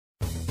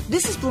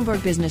This is Bloomberg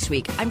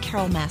Businessweek. I'm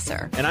Carol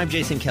Massar. And I'm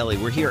Jason Kelly.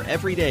 We're here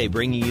every day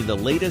bringing you the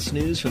latest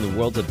news from the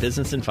worlds of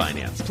business and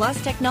finance.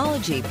 Plus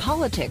technology,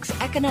 politics,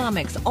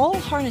 economics, all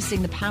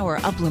harnessing the power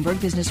of Bloomberg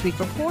Businessweek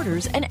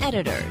reporters and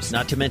editors.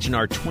 Not to mention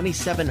our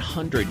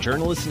 2,700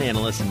 journalists and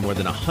analysts in more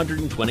than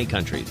 120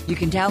 countries. You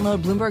can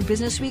download Bloomberg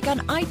Businessweek on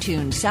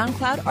iTunes,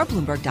 SoundCloud, or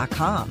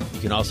Bloomberg.com.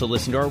 You can also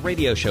listen to our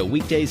radio show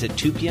weekdays at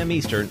 2 p.m.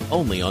 Eastern,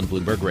 only on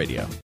Bloomberg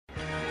Radio.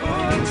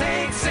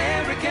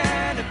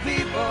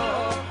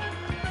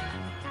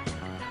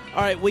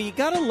 All right, well, you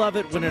got to love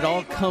it when it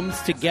all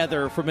comes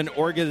together from an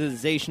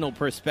organizational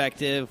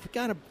perspective. We've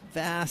got a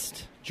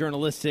vast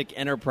journalistic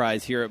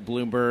enterprise here at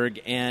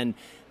Bloomberg, and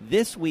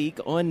this week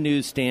on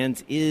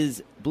newsstands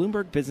is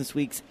Bloomberg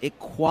Businessweek's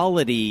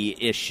equality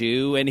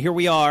issue, and here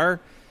we are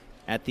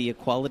at the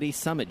Equality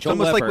Summit. Joel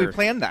Weber. Like we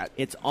planned that.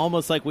 It's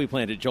almost like we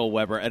planned it. Joel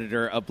Weber,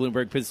 editor of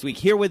Bloomberg Businessweek,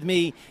 here with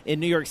me in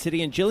New York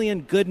City, and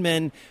Jillian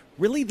Goodman,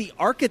 really the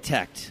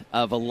architect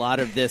of a lot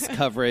of this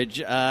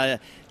coverage,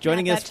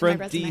 joining us from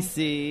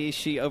D.C.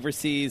 She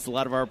oversees a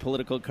lot of our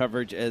political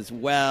coverage as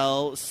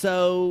well.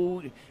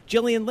 So,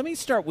 Jillian, let me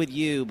start with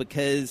you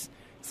because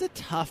it's a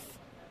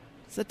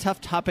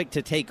tough topic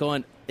to take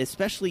on,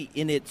 especially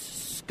in its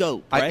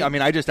scope, right? I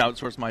mean, I just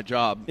outsourced my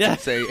job and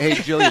say, hey,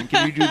 Jillian,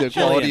 can you do the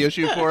equality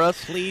issue for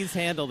us? Please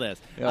handle this.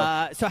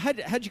 Yeah. So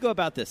how'd you go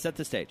about this? Set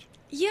the stage.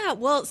 Yeah,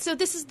 well, so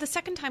this is the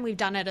second time we've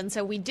done it, and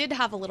so we did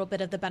have a little bit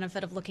of the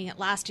benefit of looking at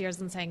last year's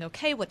and saying,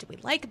 okay, what did we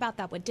like about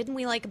that? What didn't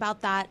we like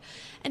about that?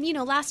 And,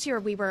 last year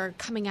we were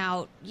coming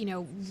out,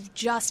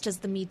 just as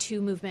the Me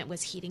Too movement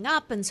was heating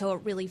up, and so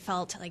it really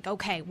felt like,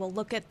 okay, we'll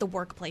look at the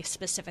workplace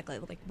specifically,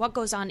 like what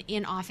goes on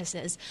in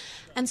offices.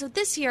 And so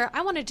this year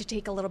I wanted to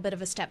take a little bit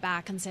of a step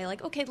back and say,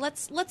 like, okay,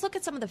 let's look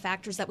at some of the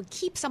factors that would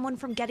keep someone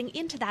from getting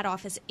into that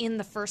office in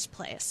the first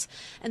place.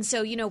 And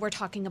so, we're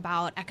talking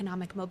about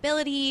economic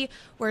mobility,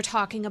 we're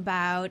talking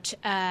about,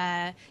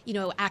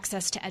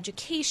 access to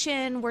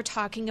education. We're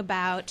talking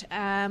about,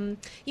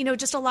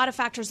 just a lot of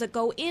factors that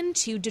go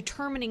into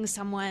determining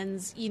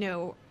someone's,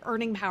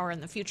 earning power in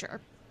the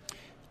future.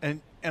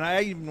 And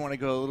I even want to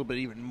go a little bit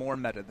even more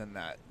meta than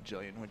that,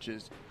 Jillian, which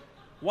is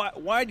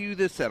why do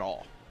this at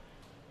all?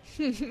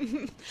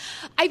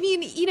 I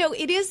mean,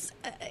 it's.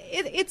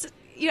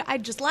 I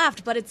just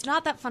laughed, but it's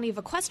not that funny of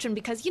a question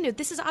because,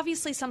 this is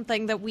obviously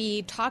something that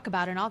we talk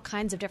about in all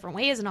kinds of different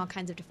ways and all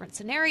kinds of different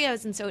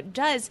scenarios. And so it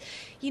does,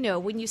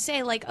 when you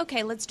say like,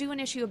 okay, let's do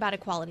an issue about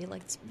equality,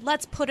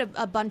 let's put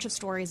a bunch of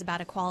stories about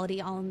equality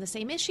all in the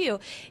same issue.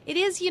 It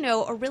is,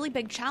 a really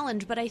big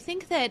challenge. But I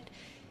think that,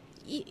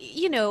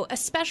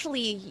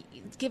 especially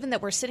given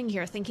that we're sitting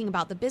here thinking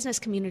about the business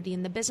community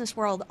and the business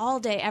world all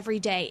day, every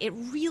day, it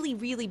really,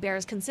 really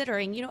bears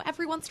considering,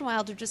 every once in a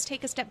while to just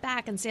take a step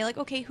back and say like,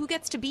 okay, who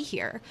gets to be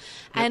here?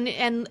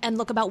 Yep. And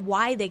look about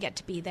why they get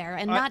to be there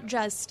and not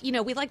just,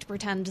 we like to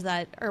pretend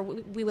that, or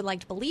we would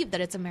like to believe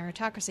that it's a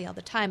meritocracy all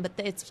the time, but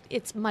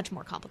it's much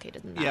more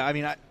complicated than that. Yeah, I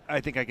mean,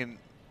 I think I can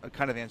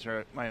kind of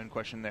answer my own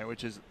question there,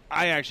 which is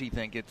I actually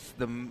think it's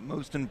the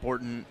most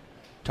important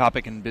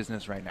topic in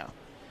business right now.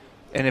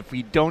 And if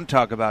we don't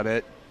talk about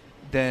it,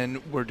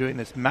 then we're doing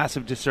this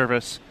massive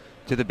disservice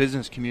to the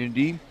business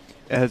community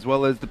as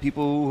well as the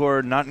people who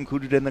are not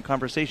included in the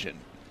conversation.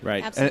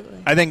 Right. Absolutely.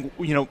 And I think,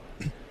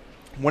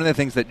 one of the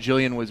things that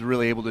Jillian was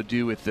really able to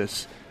do with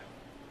this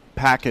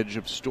package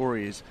of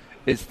stories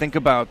is think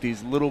about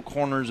these little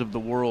corners of the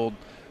world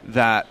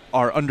that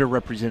are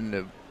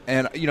underrepresented.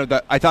 And,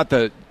 I thought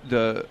the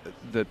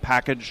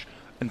package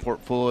and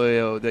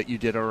portfolio that you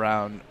did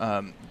around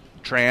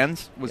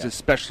trans was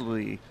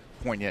especially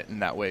poignant in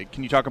that way.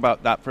 Can you talk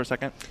about that for a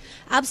second?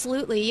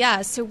 Absolutely,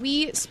 yeah. So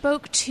we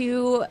spoke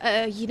to,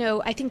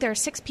 I think there are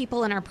 6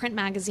 people in our print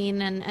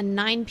magazine and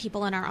 9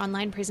 people in our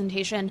online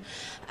presentation,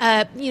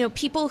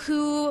 people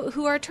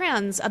who are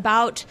trans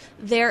about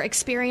their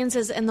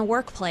experiences in the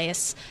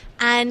workplace.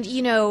 And,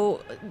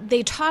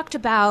 they talked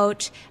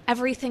about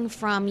everything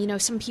from,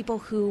 some people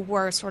who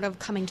were sort of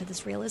coming to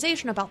this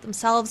realization about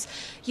themselves,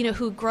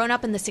 who'd grown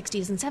up in the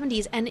 60s and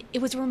 70s. And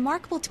it was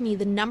remarkable to me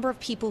the number of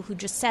people who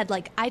just said,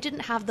 like, I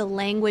didn't have the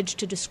language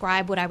to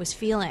describe what I was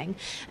feeling.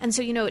 And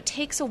so, it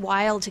takes a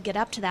while to get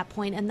up to that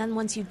point. And then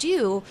once you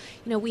do,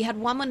 we had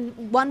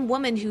one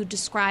woman who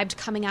described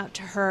coming out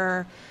to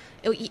her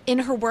in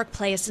her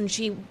workplace and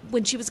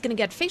when she was going to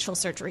get facial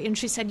surgery. And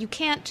she said, you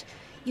can't,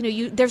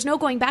 there's no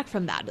going back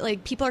from that.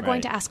 Like, people are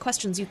going to ask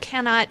questions. You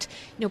cannot,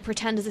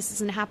 pretend this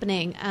isn't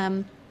happening.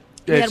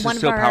 It's just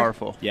so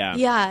powerful. Yeah.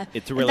 Yeah.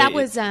 It's really, that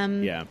was,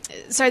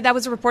 sorry, that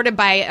was reported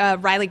by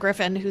Riley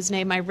Griffin, whose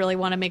name I really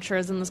want to make sure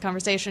is in this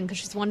conversation because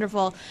she's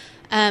wonderful.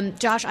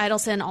 Josh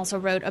Idelson also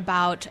wrote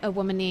about a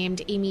woman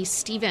named Amy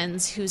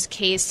Stevens, whose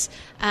case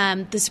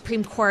the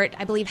Supreme Court,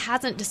 I believe,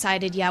 hasn't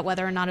decided yet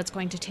whether or not it's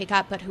going to take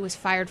up, but who was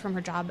fired from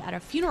her job at a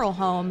funeral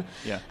home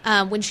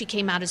when she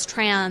came out as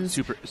trans.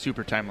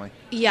 Super timely.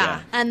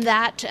 Yeah. And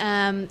that,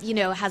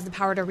 has the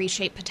power to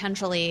reshape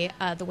potentially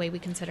the way we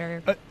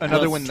consider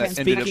another one that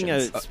ended up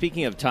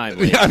Speaking of time,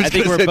 I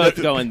think we're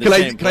both going the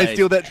same place. Can I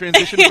steal that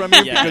transition from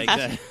you? Yeah,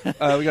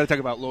 exactly. We got to talk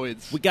about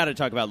Lloyd's. We got to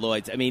talk about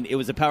Lloyd's. I mean, it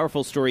was a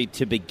powerful story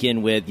to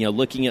begin with.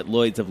 Looking at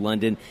Lloyd's of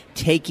London,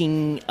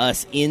 taking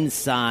us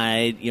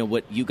inside,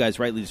 what you guys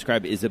rightly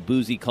describe is a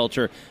boozy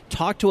culture.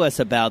 Talk to us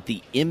about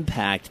the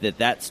impact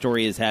that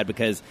story has had,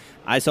 because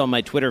I saw on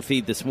my Twitter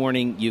feed this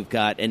morning you've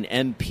got an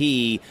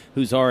MP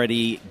who's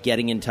already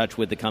getting in touch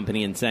with the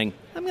company and saying,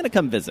 I'm going to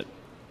come visit.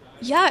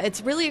 Yeah, it's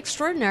really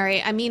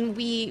extraordinary. I mean,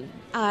 we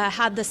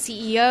had the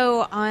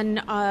CEO on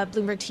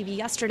Bloomberg TV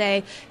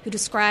yesterday who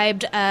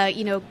described,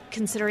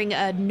 considering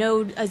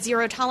a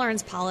zero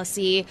tolerance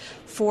policy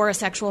for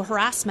sexual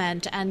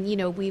harassment, and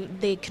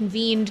they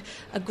convened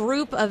a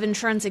group of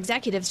insurance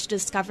executives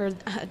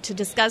to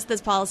discuss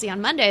this policy on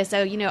Monday.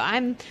 So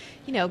I'm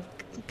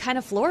kind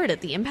of floored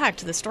at the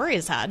impact the story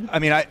has had. I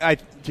mean,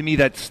 to me,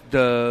 that's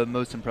the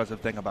most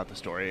impressive thing about the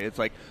story. It's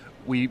like,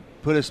 we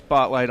put a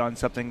spotlight on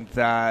something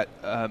that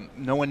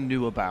no one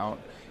knew about.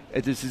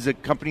 This is a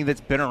company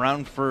that's been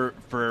around for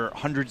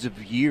hundreds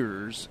of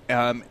years,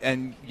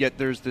 and yet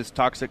there's this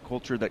toxic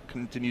culture that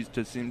continues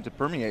to seem to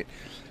permeate.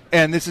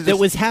 And this is that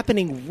was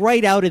happening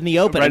right out in the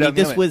open. Right, I mean,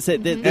 this was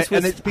and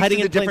it hiding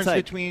in the plain difference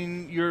sight.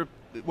 between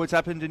what's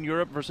happened in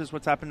Europe versus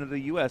what's happened in the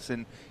U.S.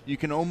 And you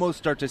can almost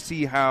start to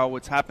see how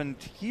what's happened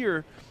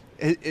here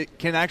it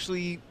can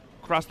actually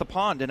cross the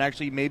pond and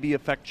actually maybe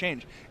affect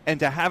change. And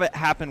to have it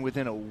happen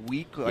within a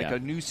week, a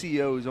new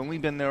CEO who's only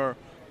been there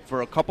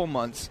for a couple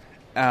months,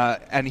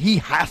 and he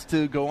has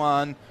to go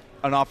on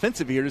an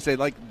offensive here to say,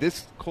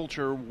 this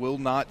culture will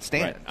not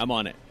stand. Right. I'm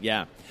on it.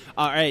 Yeah.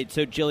 All right.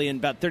 So, Jillian,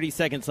 about 30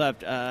 seconds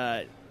left.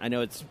 I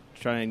know it's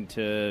trying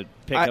to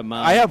pick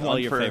among I have all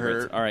one your for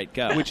favorites. her, all right,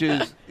 go. Which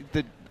is,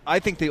 I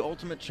think the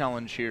ultimate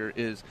challenge here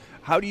is,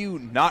 how do you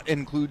not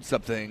include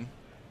something,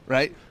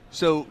 right?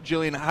 So,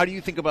 Jillian, how do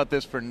you think about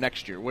this for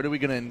next year? What are we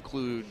going to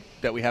include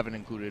that we haven't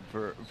included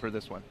for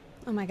this one?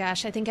 Oh my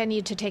gosh, I think I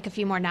need to take a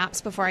few more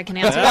naps before I can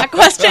answer that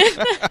question.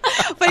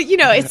 But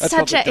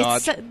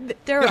it's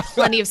there are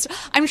plenty of.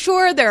 I'm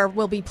sure there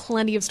will be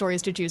plenty of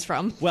stories to choose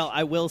from. Well,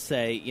 I will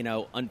say,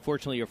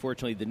 unfortunately or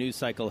fortunately, the news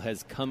cycle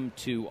has come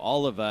to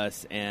all of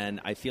us,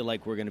 and I feel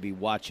like we're going to be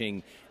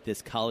watching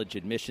this college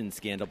admission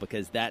scandal,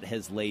 because that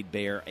has laid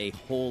bare a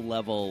whole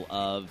level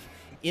of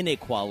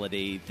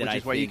inequality that Which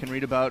is why you can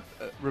read about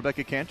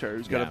Rebecca Cantor,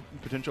 who's got a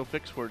potential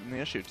fix for it in the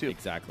issue, too.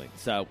 Exactly.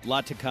 So, a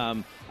lot to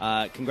come.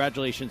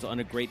 Congratulations on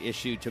a great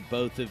issue to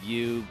both of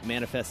you,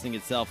 manifesting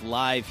itself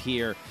live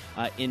here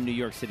in New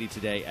York City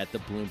today at the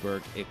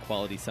Bloomberg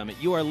Equality Summit.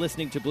 You are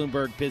listening to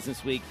Bloomberg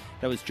Businessweek.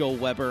 That was Joel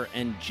Weber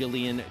and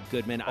Jillian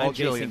Goodman. I'm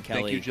Jason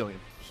Kelly. Thank you, Jillian.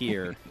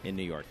 Here in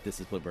New York.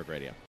 This is Bloomberg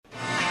Radio.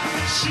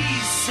 She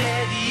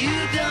said, you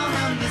don't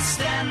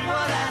understand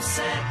what I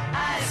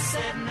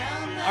said no.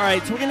 All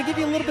right, so we're going to give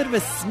you a little bit of a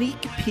sneak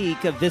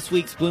peek of this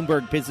week's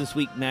Bloomberg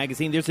Businessweek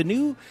magazine. There's a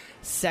new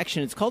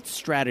section. It's called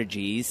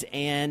Strategies,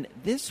 and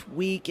this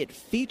week it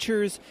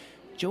features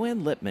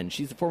Joanne Lipman.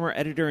 She's the former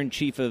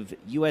editor-in-chief of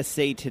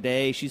USA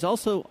Today. She's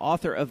also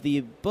author of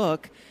the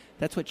book,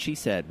 That's What She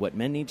Said, What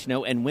Men Need to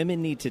Know and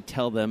Women Need to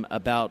Tell Them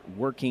About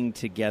Working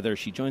Together.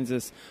 She joins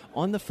us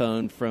on the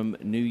phone from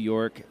New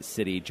York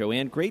City.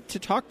 Joanne, great to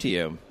talk to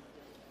you.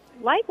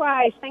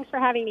 Likewise. Thanks for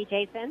having me,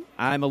 Jason.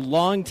 I'm a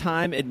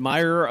longtime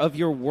admirer of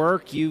your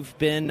work. You've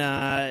been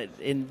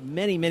in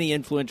many, many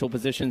influential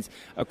positions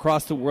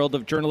across the world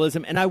of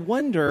journalism. And I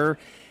wonder,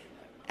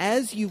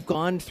 as you've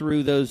gone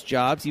through those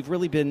jobs, you've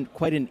really been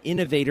quite an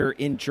innovator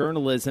in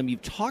journalism.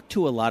 You've talked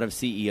to a lot of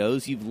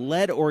CEOs. You've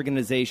led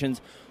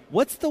organizations.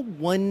 What's the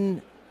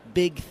one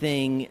big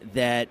thing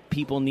that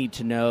people need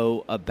to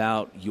know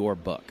about your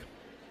book?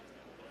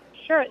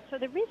 Sure. So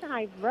the reason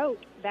I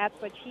wrote That's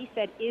What She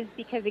Said is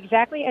because,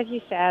 exactly as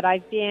you said,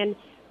 I've been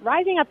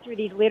rising up through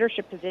these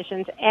leadership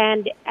positions,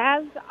 and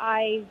as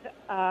I've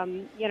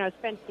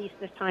spent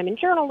this time in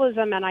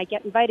journalism, and I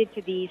get invited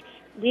to these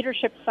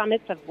leadership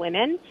summits of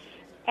women,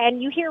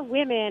 and you hear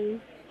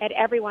women at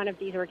every one of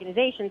these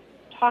organizations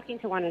talking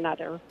to one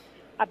another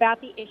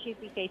about the issues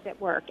we face at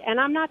work.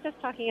 And I'm not just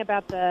talking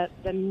about the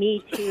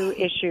Me Too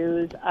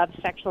issues of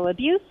sexual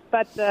abuse,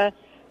 but the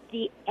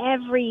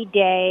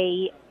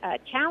everyday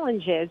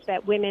challenges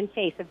that women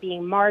face of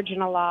being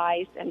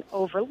marginalized and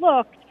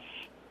overlooked,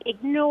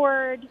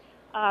 ignored,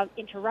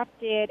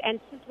 interrupted, and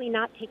simply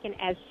not taken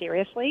as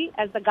seriously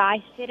as the guy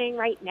sitting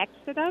right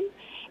next to them.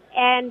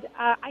 And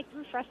I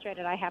grew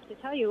frustrated, I have to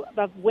tell you,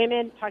 of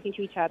women talking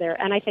to each other.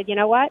 And I said, you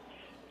know what?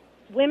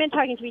 Women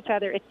talking to each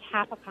other, it's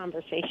half a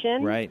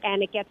conversation, right,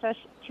 and it gets us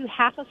to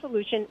half a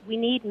solution. We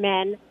need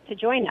men to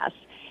join us.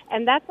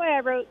 And that's why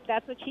I wrote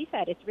That's What She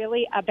Said. It's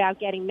really about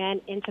getting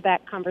men into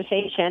that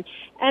conversation.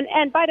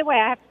 And by the way,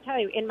 I have to tell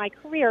you, in my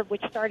career,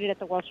 which started at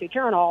the Wall Street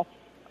Journal,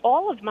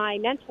 all of my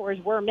mentors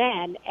were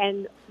men,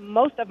 and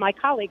most of my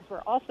colleagues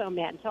were also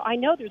men. So I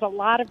know there's a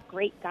lot of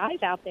great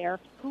guys out there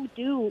who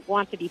do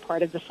want to be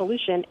part of the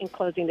solution in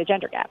closing the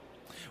gender gap.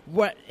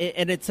 What,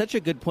 and it's such a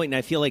good point, and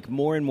I feel like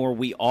more and more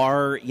we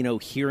are,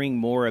 hearing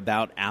more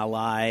about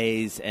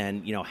allies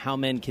and, how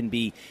men can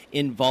be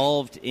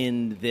involved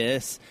in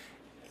this.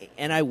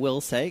 And I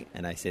will say,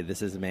 and I say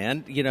this as a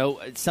man,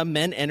 some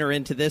men enter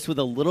into this with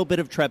a little bit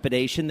of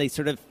trepidation. They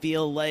sort of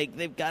feel like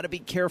they've got to be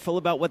careful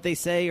about what they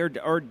say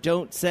or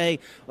don't say.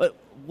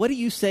 What do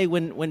you say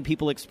when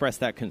people express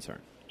that concern?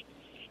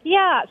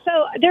 Yeah,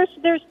 so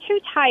there's two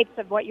types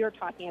of what you're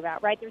talking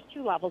about, right? There's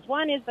two levels.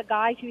 One is the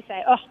guys who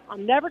say,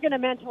 I'm never going to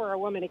mentor a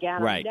woman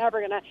again. Right. I'm never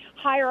going to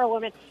hire a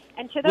woman.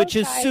 And to those Which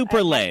is guys,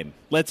 super lame.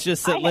 Let's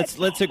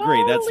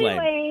agree that's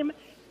lame.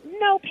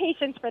 No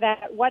patience for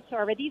that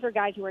whatsoever. These are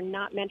guys who are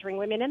not mentoring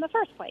women in the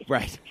first place.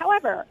 Right.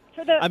 However,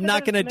 I'm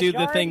not going to do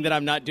the thing that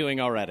I'm not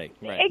doing already.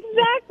 Right.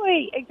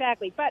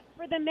 Exactly. But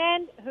for the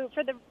men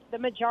for the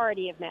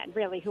majority of men,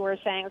 really, who are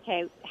saying,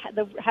 okay,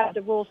 have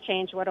the rules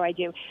changed? What do I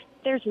do?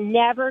 There's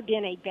never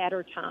been a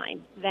better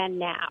time than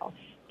now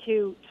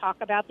to talk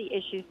about the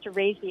issues, to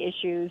raise the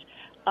issues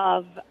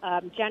of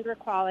gender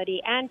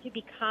equality, and to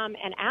become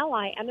an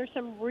ally. And there's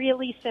some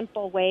really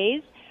simple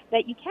ways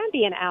that you can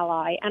be an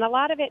ally, and a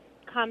lot of it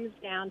comes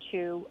down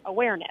to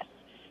awareness.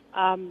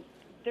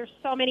 There's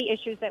so many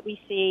issues that we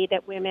see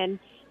that women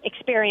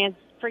experience.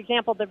 For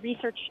example, the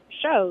research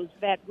shows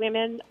that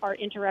women are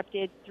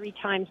interrupted 3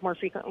 times more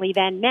frequently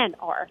than men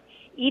are.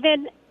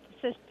 Even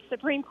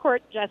Supreme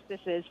Court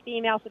justices,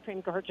 female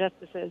Supreme Court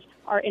justices,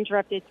 are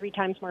interrupted 3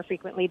 times more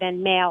frequently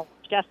than male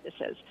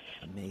justices.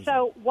 Amazing.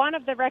 So one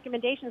of the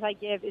recommendations I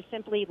give is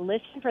simply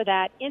listen for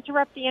that.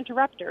 Interrupt the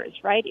interrupters,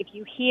 right? If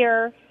you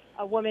hear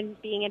a woman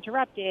being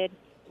interrupted,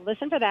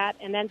 listen for that,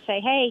 and then say,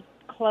 hey,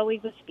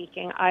 Chloe was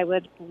speaking. I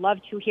would love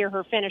to hear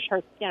her finish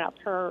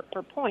her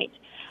point.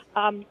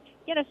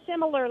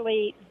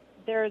 Similarly,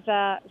 there's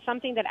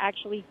something that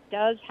actually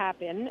does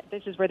happen.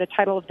 This is where the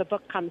title of the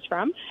book comes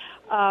from,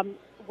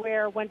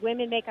 where when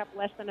women make up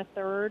less than a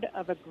third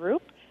of a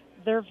group,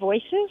 their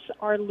voices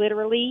are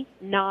literally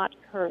not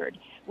heard,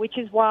 which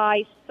is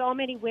why so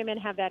many women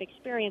have that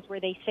experience where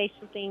they say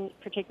something,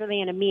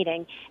 particularly in a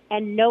meeting,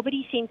 and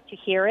nobody seems to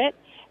hear it.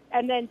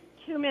 And then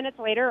 2 minutes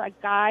later, a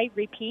guy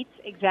repeats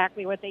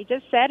exactly what they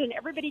just said, and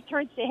everybody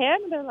turns to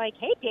him, and they're like,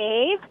 hey,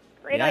 Dave,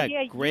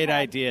 great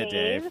idea,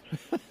 Dave.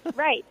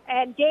 Right,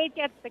 and Dave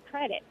gets the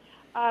credit.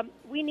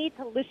 We need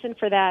to listen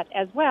for that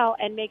as well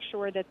and make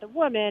sure that the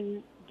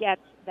woman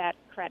gets that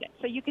credit.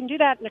 So you can do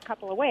that in a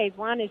couple of ways.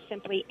 One is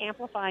simply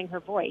amplifying her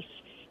voice,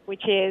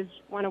 which is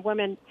when a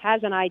woman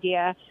has an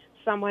idea,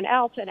 someone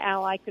else, an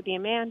ally, could be a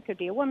man, could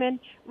be a woman,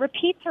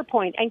 repeats her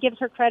point and gives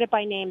her credit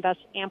by name, thus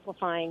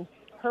amplifying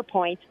her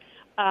point.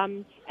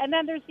 And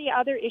then there's the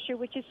other issue,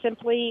 which is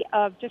simply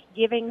of just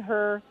giving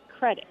her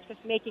credit, just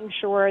making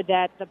sure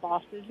that the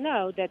bosses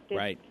know that this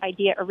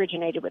idea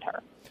originated with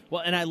her.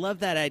 Well, and I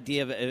love that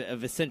idea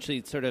of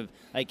essentially sort of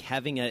like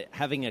having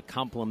a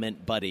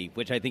compliment buddy,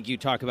 which I think you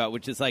talk about,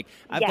 which is like,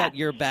 I've got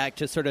your back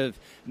to sort of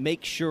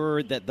make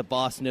sure that the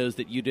boss knows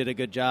that you did a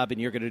good job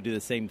and you're going to do the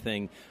same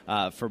thing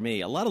for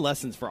me. A lot of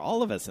lessons for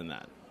all of us in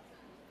that.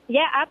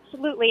 Yeah,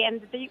 absolutely.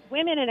 And the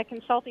women in a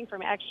consulting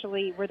firm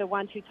actually were the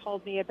ones who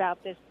told me about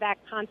that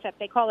concept.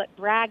 They call it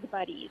brag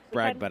buddies.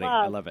 Brag buddy.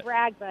 I love it.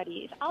 Brag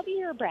buddies. I'll be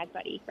your brag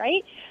buddy,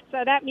 right? So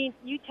that means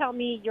you tell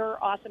me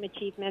your awesome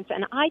achievements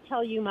and I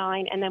tell you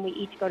mine, and then we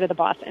each go to the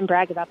boss and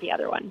brag about the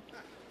other one.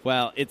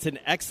 Well, it's an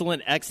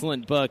excellent,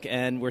 excellent book,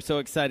 and we're so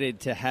excited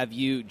to have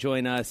you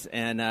join us.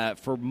 And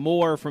for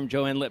more from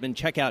Joanne Lipman,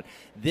 check out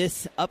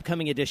this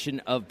upcoming edition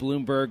of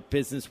Bloomberg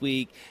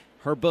Businessweek.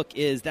 Her book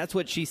is That's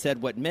What She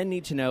Said, What Men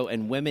Need to Know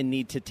and Women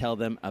Need to Tell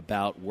Them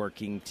About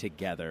Working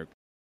Together.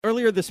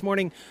 Earlier this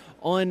morning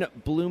on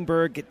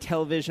Bloomberg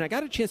Television, I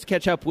got a chance to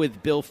catch up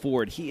with Bill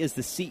Ford. He is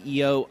the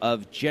CEO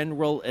of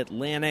General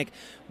Atlantic,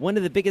 one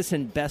of the biggest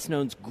and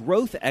best-known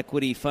growth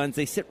equity funds.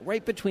 They sit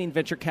right between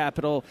venture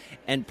capital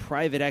and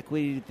private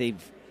equity.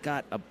 They've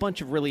got a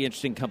bunch of really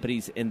interesting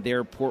companies in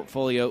their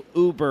portfolio: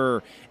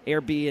 Uber,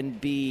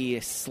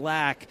 Airbnb,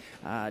 Slack,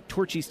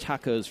 Torchy's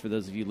Tacos, for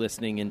those of you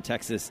listening in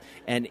Texas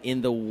and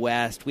in the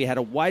West. We had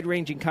a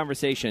wide-ranging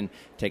conversation.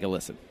 Take a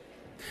listen.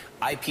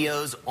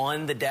 IPOs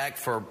on the deck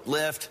for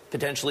Lyft,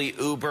 potentially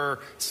Uber,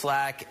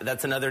 Slack.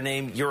 That's another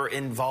name you're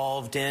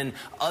involved in.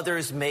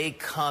 Others may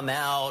come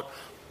out.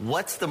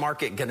 What's the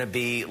market going to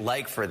be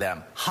like for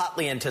them?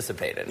 Hotly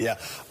anticipated. Yeah,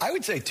 I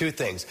would say 2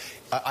 things.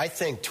 I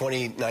think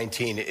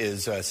 2019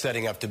 is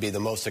setting up to be the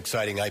most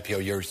exciting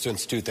IPO year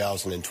since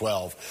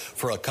 2012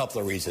 for a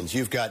couple of reasons.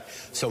 You've got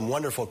some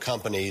wonderful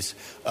companies.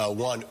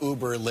 One,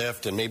 Uber,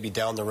 Lyft, and maybe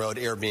down the road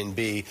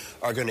Airbnb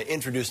are going to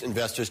introduce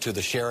investors to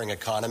the sharing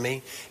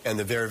economy and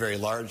the very, very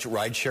large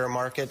rideshare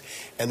market.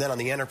 And then on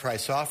the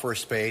enterprise software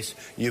space,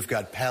 you've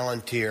got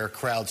Palantir,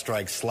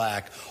 CrowdStrike,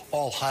 Slack,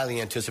 all highly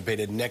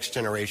anticipated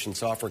next-generation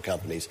software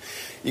companies.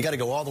 You got to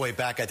go all the way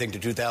back, I think, to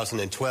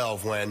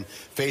 2012 when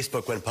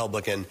Facebook went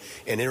public and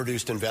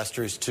introduced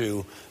investors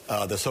to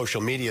the social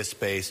media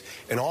space.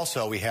 And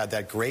also we had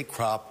that great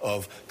crop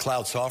of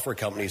cloud software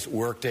companies,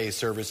 Workday,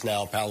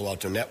 ServiceNow, Palo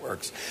Alto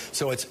Networks.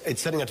 So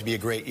it's setting up to be a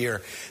great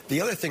year.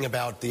 The other thing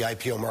about the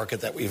IPO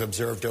market that we've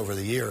observed over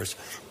the years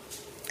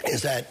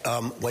is that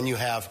when you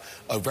have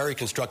a very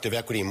constructive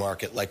equity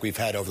market like we've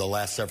had over the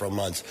last several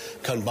months,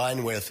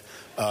 combined with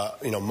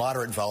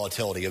moderate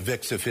volatility, a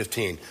VIX of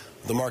 15,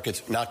 the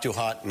market's not too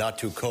hot, not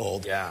too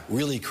cold,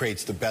 really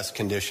creates the best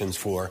conditions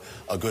for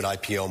a good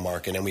IPO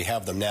market, and we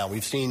have them now.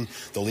 We've seen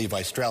the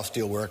Levi Strauss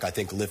deal work. I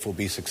think Lyft will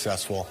be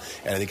successful,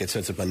 and I think it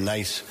sets up a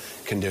nice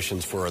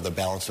conditions for the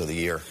balance of the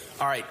year.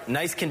 All right,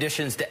 nice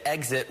conditions to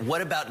exit.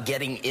 What about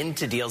getting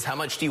into deals? How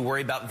much do you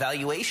worry about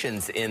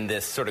valuations in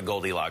this sort of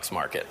Goldilocks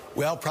market?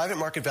 Well, private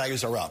market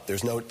values are up.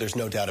 There's no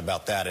doubt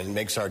about that, and it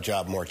makes our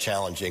job more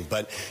challenging.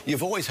 But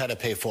you've always had to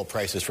pay full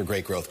prices for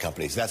great growth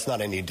companies. That's not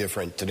any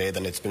different today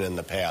than it's been in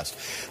the past.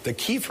 The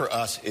key for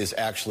us is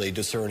actually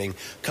discerning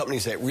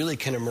companies that really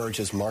can emerge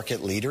as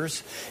market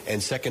leaders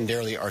and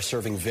secondarily are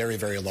serving very,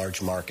 very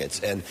large markets.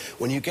 And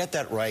when you get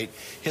that right,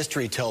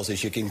 history tells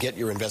us you can get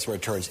your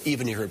investment returns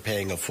even if you're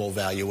paying a full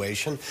valuation.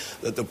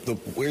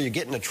 Where you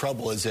get into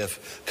trouble is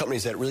if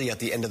companies that really at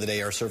the end of the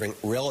day are serving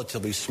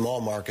relatively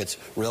small markets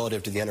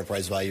relative to the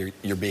enterprise value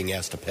you're being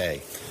asked to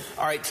pay.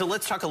 All right, so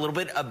let's talk a little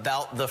bit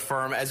about the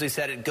firm. As we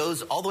said, it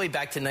goes all the way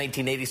back to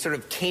 1980, sort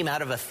of came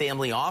out of a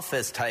family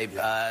office type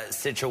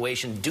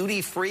situation.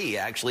 Duty-free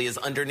actually is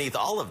underneath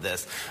all of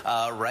this,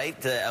 right?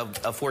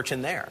 A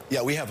fortune there.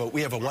 Yeah, we have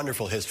a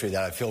wonderful history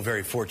that I feel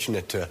very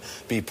fortunate to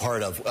be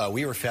part of.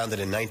 We were founded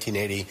in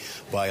 1980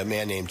 by a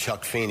man named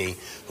Chuck Feeney,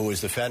 who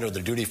was the founder of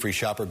the duty-free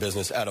shopper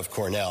business out of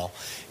Cornell,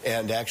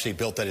 and actually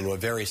built that into a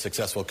very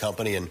successful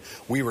company, and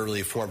we were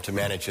really formed to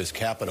manage his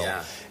capital.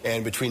 Yeah.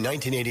 And between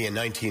 1980 and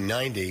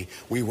 1990,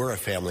 we were a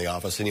family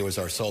office, and he was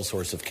our sole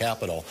source of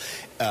capital.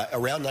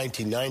 Around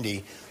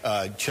 1990,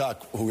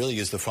 Chuck, who really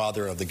is the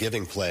father of the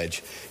Giving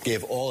Pledge,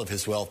 gave all of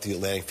his wealth to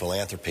Atlantic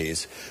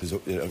Philanthropies, who's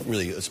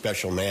really a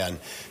special man,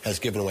 has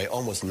given away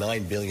almost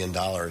 $9 billion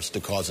to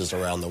causes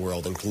around the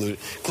world,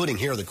 including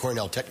here, the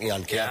Cornell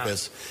Technion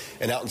campus,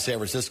 and out in San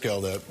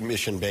Francisco, the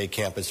Mission Bay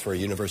campus for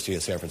University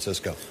of San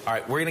Francisco. All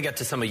right, we're going to get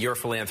to some of your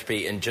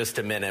philanthropy in just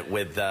a minute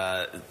with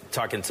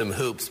talking some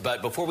hoops.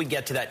 But before we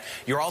get to that,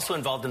 you're also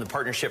involved in the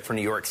Partnership for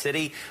New York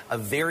City, a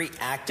very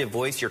active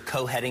voice. You're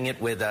co-heading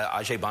it with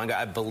Ajay Banga,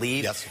 I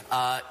believe. Yes.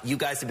 You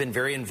guys have been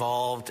very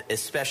involved,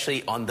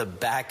 especially on the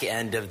back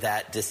end of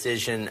that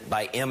decision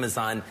by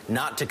Amazon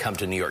not to come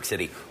to New York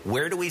City.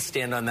 Where do we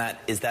stand on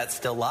that? Is that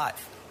still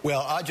live?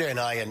 Well, Ajay and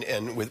I,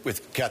 and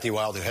with Kathy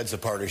Wild, who heads the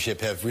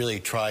partnership, have really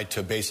tried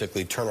to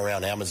basically turn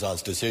around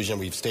Amazon's decision.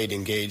 We've stayed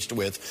engaged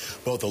with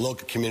both the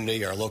local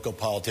community, our local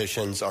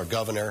politicians, our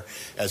governor,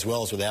 as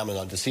well as with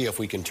Amazon to see if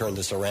we can turn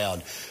this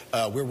around.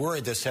 We're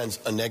worried this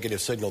sends a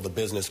negative signal to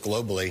business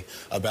globally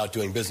about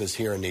doing business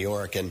here in New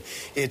York. And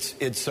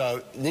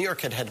New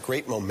York had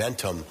great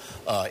momentum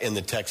in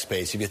the tech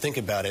space. If you think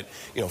about it,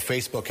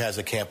 Facebook has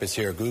a campus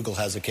here, Google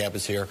has a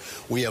campus here.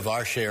 We have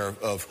our share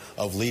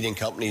of leading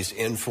companies,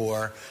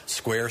 Infor,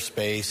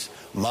 Squarespace,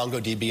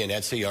 MongoDB, and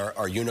Etsy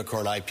are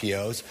unicorn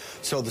IPOs.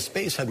 So the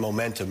space had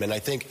momentum, and I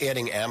think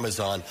adding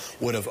Amazon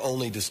would have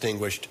only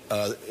distinguished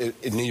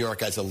New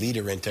York as a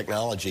leader in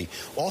technology.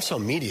 Also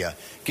media,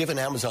 given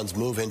Amazon's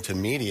move into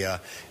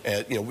media,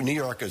 New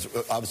York is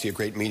obviously a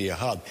great media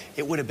hub.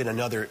 It would have been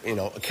another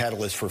a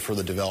catalyst for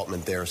the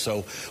development there.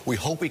 So we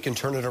hope we can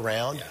turn it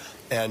around. Yeah.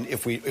 And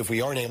if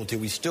we aren't able to,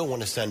 we still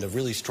want to send a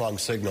really strong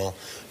signal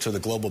to the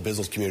global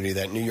business community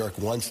that New York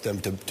wants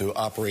them to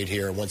operate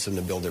here, wants them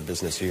to build their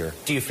business here.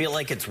 Do you feel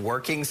like it's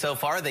working so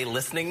far? Are they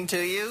listening to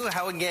you?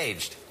 How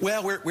engaged?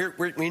 Well,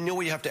 we know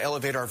we have to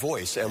elevate our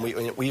voice, and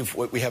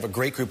we have a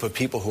great group of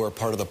people who are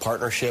part of the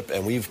partnership,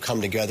 and we've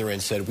come together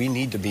and said we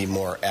need to be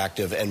more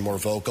active and more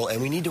vocal,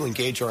 and we need to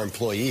engage our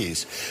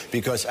employees,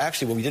 because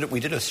actually when we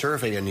did a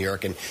survey in New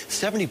York, and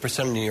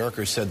 70% of New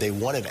Yorkers said they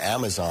wanted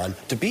Amazon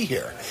to be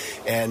here,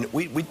 and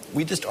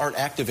we just aren't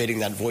activating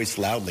that voice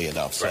loudly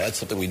enough. So that's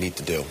something we need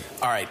to do.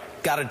 All right.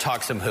 Got to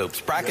talk some hoops.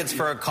 Brackets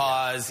for a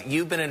Cause.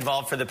 You've been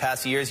involved for the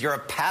past few years. You're a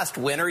past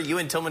winner. You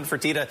and Tillman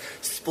Fertitta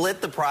split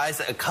the prize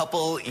a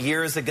couple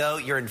years ago.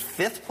 You're in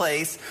 5th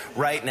place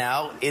right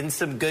now in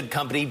some good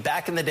company.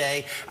 Back in the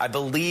day, I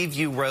believe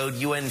you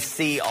rode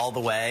UNC all the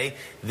way.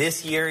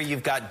 This year,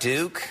 you've got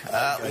Duke.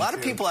 A lot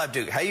of people have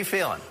Duke. How you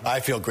feeling?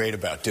 I feel great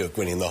about Duke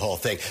winning the whole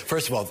thing.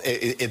 First of all,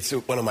 it's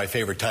one of my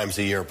favorite times of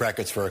the year.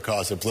 Brackets for a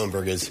Cause at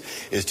Bloomberg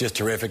is just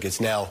terrific. It's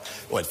now,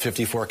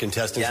 54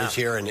 contestants this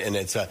year, and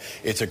it's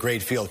a great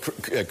field.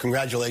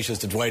 Congratulations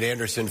to Dwight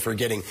Anderson for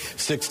getting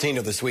 16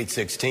 of the Sweet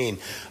 16.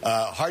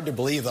 Hard to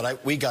believe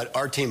that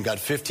our team got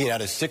 15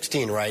 out of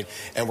 16 right,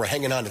 and we're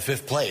hanging on to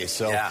 5th place.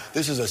 So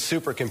this is a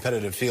super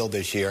competitive field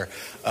this year.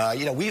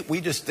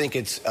 We just think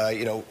it's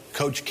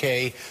Coach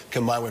K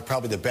combined with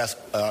probably the best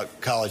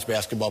college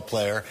basketball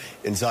player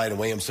in Zion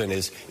Williamson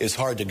is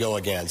hard to go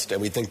against,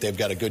 and we think they've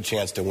got a good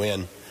chance to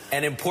win.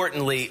 And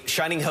importantly,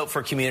 Shining Hope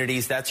for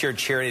Communities, that's your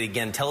charity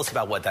again. Tell us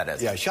about what that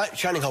is. Yeah,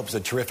 Shining Hope is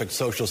a terrific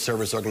social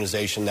service organization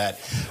organization that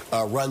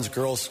runs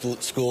girls'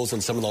 schools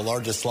in some of the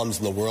largest slums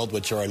in the world,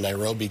 which are in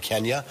Nairobi,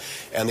 Kenya.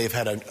 And they've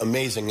had an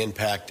amazing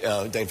impact.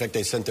 In fact,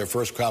 they sent their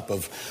first crop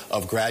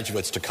of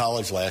graduates to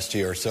college last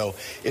year. So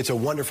it's a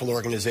wonderful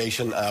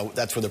organization.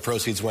 That's where the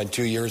proceeds went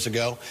 2 years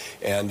ago.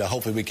 And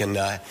hopefully we can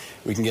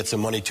get some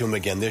money to them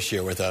again this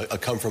year with a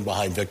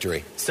come-from-behind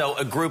victory. So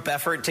a group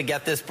effort to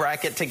get this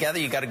bracket together?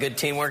 You got a good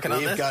team working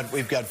on this?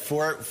 We've got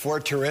four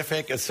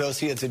terrific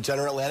associates at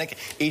General Atlantic.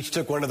 Each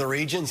took one of the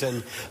regions,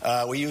 and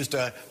we used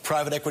a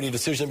private equity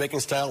decision-making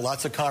style,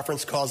 lots of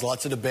conference calls,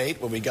 lots of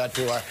debate when we got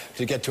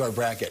to get to our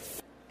bracket.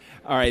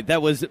 All right,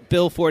 that was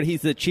Bill Ford.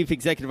 He's the Chief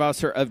Executive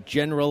Officer of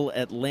General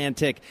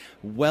Atlantic,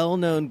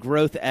 well-known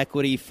growth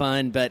equity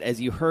fund. But as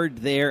you heard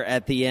there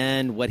at the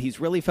end, what he's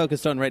really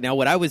focused on right now,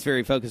 what I was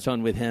very focused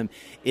on with him,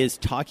 is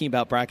talking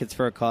about Brackets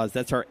for a Cause.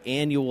 That's our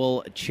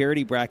annual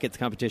charity brackets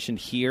competition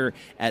here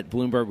at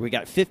Bloomberg. We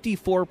got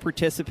 54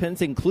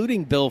 participants,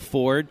 including Bill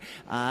Ford,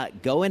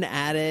 going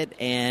at it,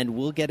 and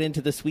we'll get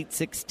into the Sweet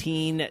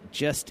 16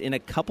 just in a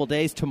couple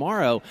days,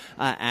 tomorrow,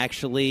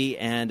 actually.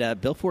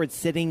 And Bill Ford's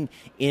sitting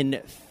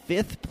in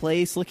fifth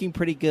place, looking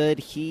pretty good.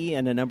 He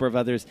and a number of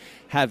others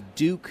have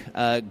Duke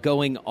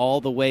going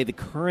all the way. The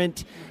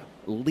current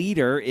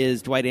leader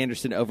is Dwight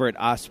Anderson over at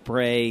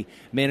Osprey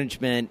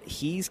Management.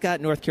 He's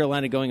got North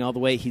Carolina going all the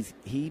way.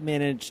 He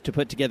managed to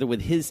put together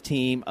with his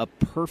team a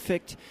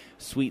perfect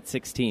Sweet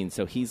 16.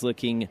 So he's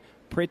looking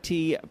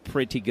pretty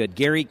good.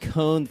 Gary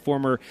Cohn,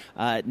 former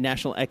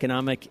national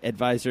economic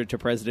advisor to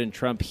President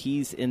Trump,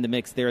 he's in the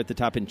mix there at the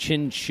top. And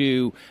Chin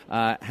Chu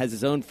has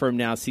his own firm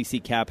now,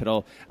 CC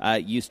Capital,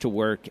 used to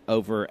work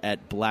over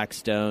at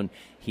Blackstone.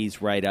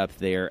 He's right up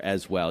there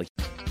as well.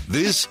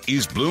 This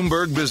is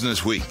Bloomberg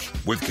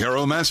Businessweek with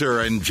Carol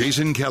Massar and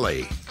Jason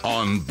Kelly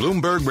on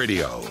Bloomberg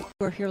Radio.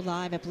 We're here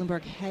live at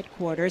Bloomberg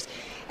headquarters,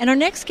 and our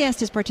next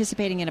guest is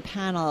participating in a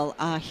panel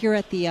here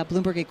at the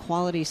Bloomberg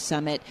Equality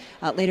Summit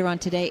later on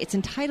today. It's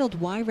entitled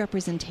 "Why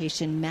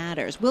Representation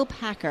Matters." Will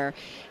Packer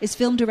is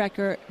film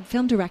director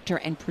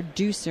and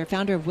producer,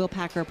 founder of Will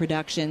Packer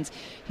Productions.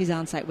 He's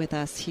on site with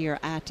us here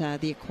at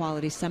the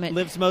Equality Summit.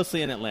 Lives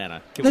mostly in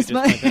Atlanta. Can we just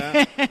point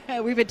that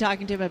out? We've been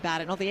talking to him about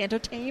it and all the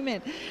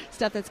entertainment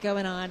stuff that's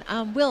going on.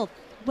 Will,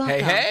 welcome.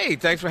 Hey,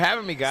 thanks for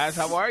having me, guys.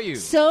 How are you?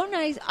 So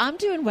nice. I'm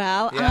doing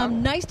well. Yeah.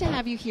 Nice to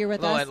have you here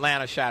with us. us.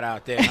 Atlanta shout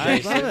out there. I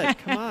love it.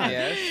 Come on.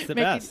 Yes. It's the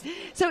best.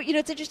 So,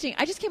 it's interesting.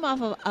 I just came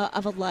off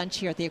of a lunch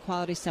here at the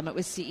Equality Summit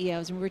with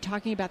CEOs, and we were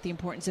talking about the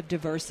importance of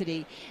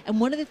diversity.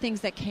 And one of the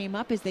things that came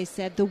up is they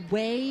said the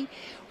way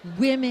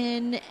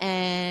women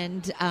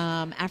and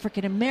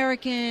African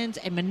Americans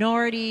and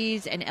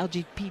minorities and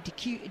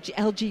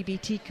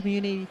LGBT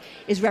community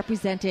is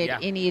represented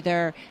in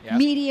either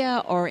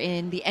media or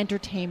in the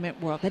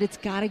entertainment world, that it's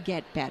got to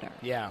get better.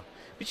 Yeah.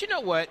 But you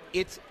know what?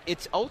 It's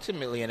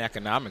ultimately an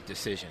economic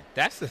decision.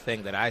 That's the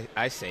thing that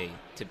I say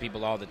to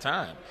people all the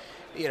time.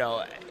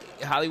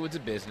 Hollywood's a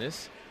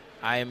business.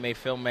 I am a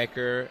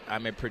filmmaker.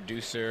 I'm a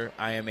producer.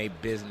 I am a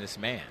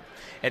businessman.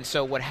 And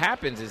so what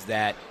happens is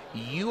that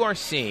you are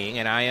seeing,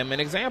 and I am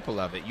an example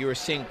of it, you are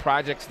seeing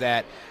projects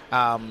that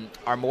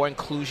are more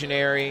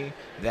inclusionary,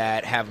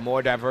 that have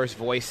more diverse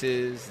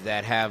voices,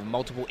 that have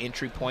multiple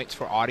entry points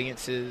for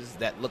audiences,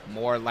 that look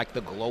more like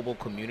the global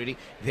community.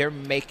 They're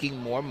making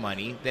more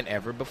money than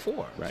ever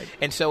before. Right.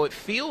 And so it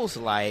feels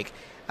like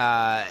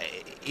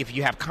if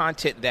you have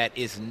content that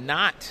is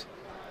not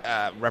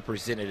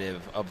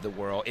representative of the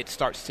world, it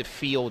starts to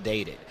feel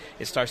dated.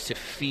 It starts to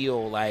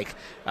feel like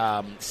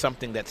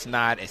something that's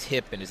not as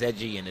hip and as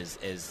edgy and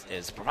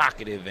as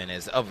provocative and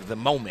as of the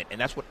moment.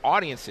 And that's what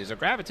audiences are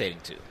gravitating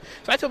to.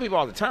 So I tell people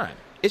all the time,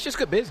 it's just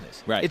good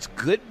business. Right. It's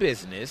good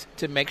business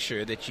to make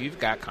sure that you've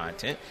got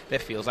content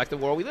that feels like the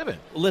world we live in.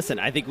 Listen,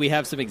 I think we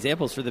have some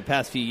examples for the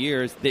past few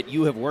years that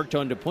you have worked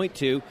on to point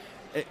to.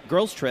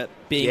 Girls Trip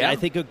being, I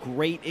think, a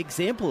great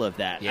example of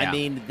that. Yeah. I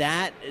mean,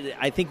 that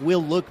I think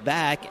we'll look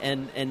back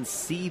and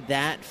see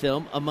that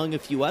film among a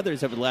few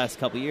others over the last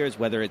couple of years,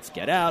 whether it's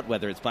Get Out,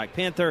 whether it's Black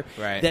Panther,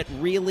 that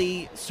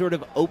really sort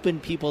of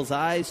opened people's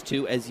eyes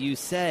to, as you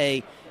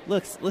say,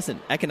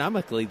 listen,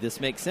 economically, this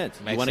makes sense.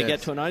 You want to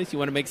get to an audience, you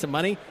want to make some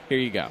money, here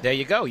you go. There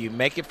you go. You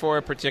make it for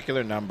a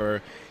particular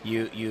number.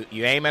 You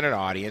aim at an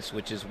audience,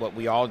 which is what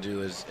we all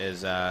do as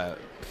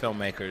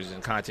filmmakers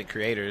and content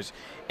creators,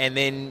 and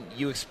then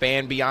you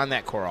expand beyond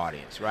that core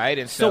audience, right?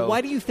 And so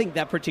why do you think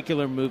that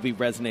particular movie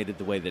resonated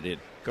the way that it did?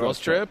 Girls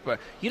Trip?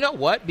 You know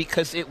what?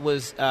 Because it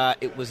was an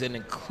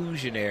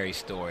inclusionary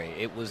story.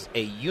 It was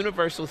a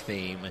universal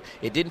theme.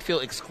 It didn't feel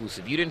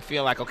exclusive. You didn't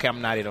feel like, okay,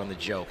 I'm not in on the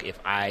joke if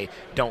I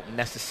don't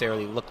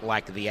necessarily look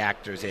like the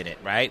actors in it,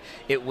 right?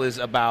 It was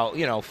about,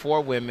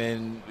 4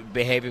 women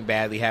behaving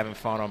badly, having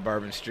fun on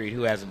Bourbon Street.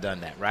 Who hasn't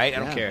done that, right? I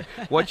don't care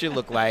what you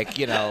look like,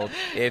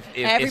 if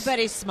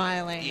everybody's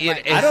smiling.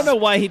 I don't know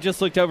why he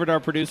just looked over to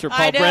our producer,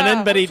 Paul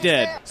Brennan, but he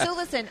did. So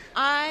listen,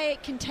 I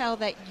can tell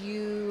that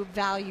you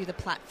value the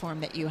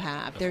platform that that you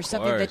have. There's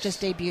something that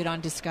just debuted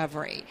on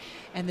Discovery,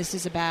 and this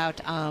is about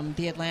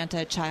the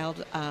Atlanta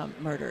child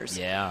murders.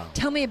 Yeah.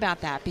 Tell me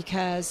about that,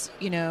 because,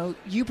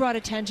 you brought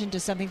attention to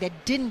something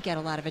that didn't get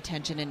a lot of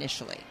attention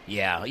initially.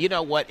 Yeah. You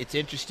know what? It's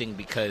interesting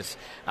because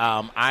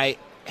I've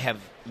had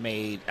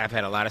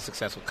a lot of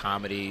successful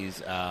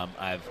comedies.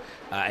 I've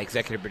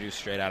executive produced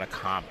Straight Outta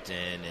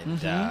Compton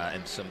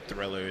and some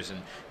thrillers,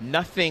 and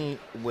nothing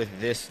with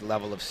this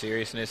level of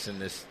seriousness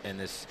and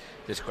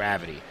this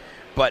gravity.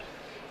 But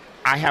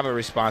I have a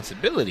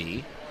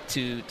responsibility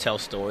to tell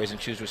stories and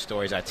choose which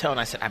stories I tell. And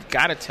I said, I've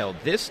got to tell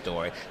this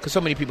story because so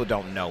many people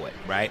don't know it,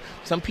 right?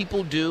 Some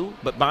people do,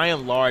 but by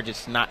and large,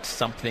 it's not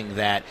something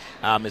that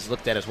is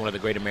looked at as one of the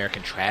great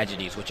American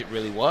tragedies, which it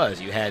really was.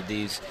 You had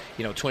these,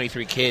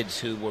 23 kids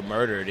who were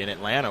murdered in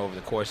Atlanta over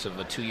the course of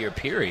a 2-year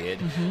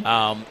period,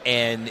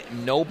 and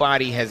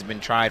nobody has been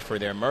tried for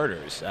their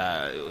murders.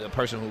 A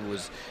person who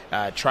was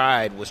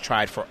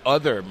tried for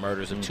other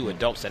murders of 2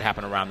 adults that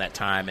happened around that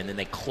time, and then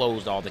they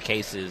closed all the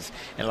cases,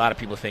 and a lot of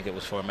people think it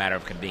was for a matter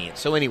of convenience.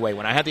 So anyway,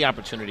 when I had the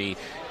opportunity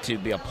to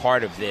be a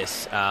part of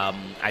this,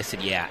 I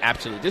said, yeah,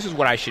 absolutely. This is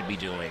what I should be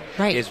doing,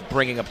 is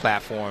bringing a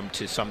platform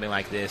to something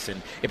like this.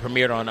 And it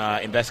premiered on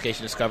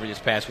Investigation Discovery this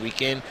past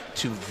weekend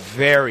to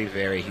very,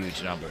 very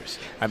huge numbers.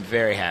 I'm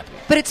very happy.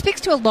 But it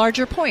speaks to a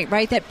larger point,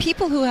 right? That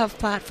people who have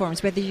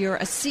platforms, whether you're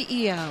a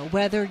CEO,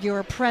 whether you're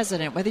a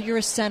president, whether you're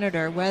a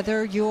senator,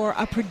 whether you're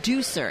a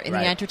producer in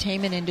the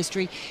entertainment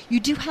industry,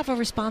 you do have a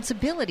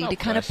responsibility to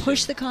kind of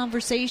push the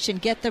conversation,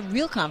 get the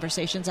real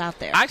conversations out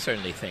there. I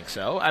certainly think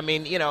so. I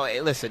mean,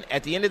 listen,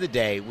 at the end of the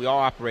day, we all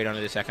operate under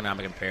this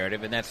economic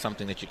imperative, and that's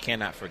something that you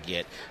cannot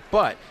forget.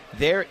 But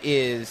there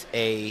is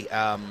a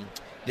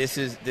this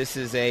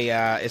is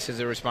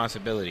a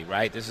responsibility,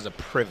 right? This is a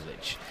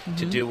privilege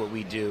to do what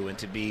we do and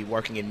to be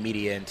working in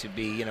media and to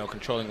be,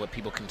 controlling what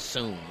people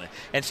consume.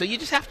 And so you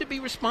just have to be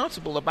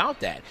responsible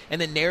about that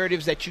and the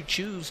narratives that you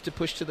choose to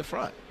push to the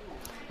front.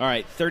 All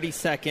right, 30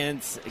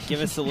 seconds. Give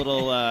us a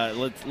little.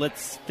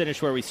 Let's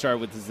finish where we started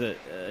with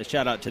a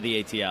shout out to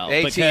the ATL.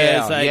 Because,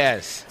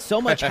 yes, so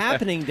much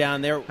happening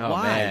down there.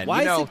 Why? Man.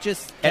 Why is it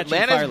just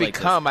Atlanta's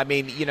become? Like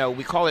this?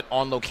 We call it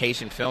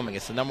on-location filming.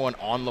 It's the number one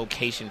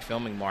on-location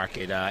filming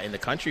market in the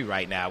country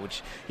right now,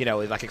 which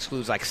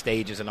excludes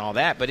stages and all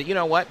that. But you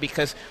know what?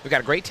 Because we've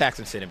got a great tax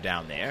incentive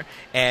down there,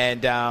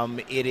 and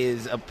it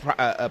is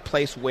a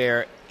place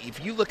where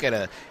if you look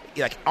at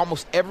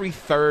almost every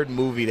third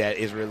movie that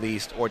is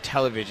released or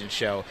television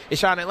show is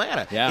shot in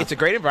Atlanta. Yeah. It's a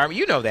great environment.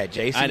 You know that,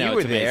 Jason. I know, you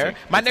were there. Amazing.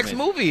 My next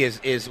movie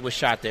was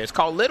shot there. It's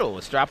called Little.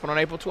 It's dropping on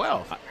April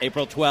 12th.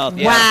 April 12th.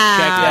 Yeah. Wow.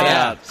 Check that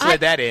out. Slid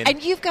that in.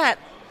 And you've got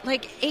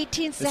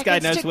 18 seconds to go. This guy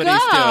knows what he's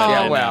doing.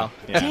 Yeah, well.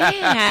 Damn. This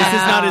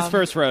is not his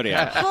first rodeo.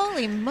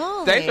 Holy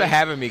moly. Thanks for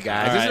having me,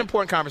 guys. All This is an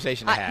important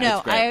conversation to have.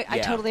 No, I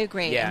totally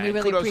agree. Yeah. And we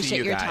really kudos appreciate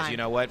to you your guys. time. You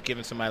know what?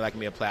 Giving somebody like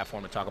me a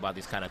platform to talk about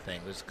these kind of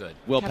things is good.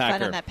 Will Have fun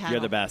Packer, on that panel.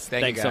 you're the best.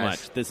 Thanks so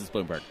much. This is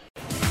Bloomberg.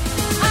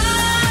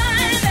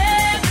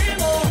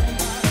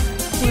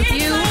 Would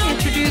you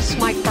introduce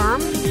my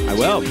firm? I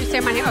will. Would you say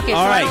my name? Okay,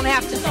 All so right. I don't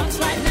have to.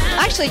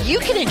 Actually, you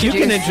can introduce.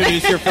 You can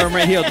introduce your firm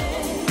right here.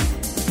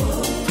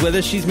 With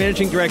us, she's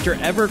managing director,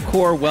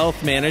 Evercore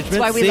Wealth Management.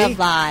 That's why we love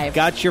live.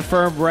 Got your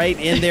firm right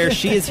in there.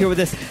 She is here with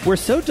us. We're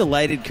so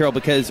delighted, Carol,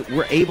 because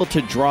we're able to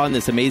draw on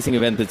this amazing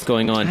event that's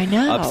going on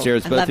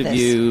upstairs. Both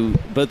you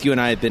and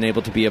I have been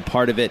able to be a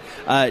part of it.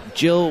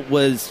 Jill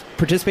was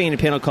participating in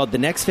a panel called "The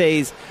Next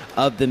Phase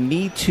of the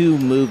Me Too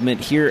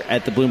Movement" here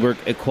at the Bloomberg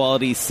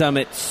Equality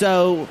Summit.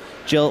 So,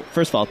 Jill,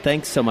 first of all,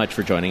 thanks so much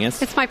for joining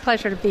us. It's my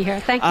pleasure to be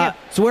here. Thank you.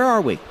 So, where are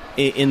we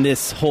in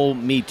this whole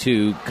Me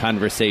Too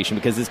conversation?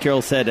 Because as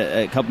Carol said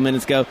a couple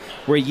minutes ago,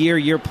 we're a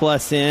year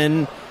plus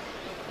in.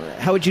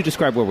 How would you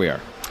describe where we are?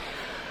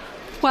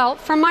 Well,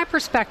 from my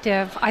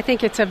perspective, I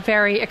think it's a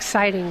very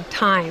exciting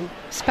time,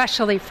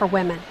 especially for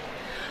women.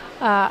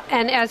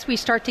 And as we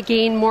start to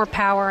gain more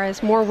power,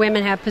 as more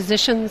women have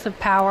positions of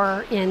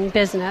power in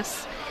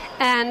business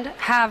and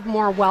have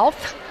more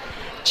wealth,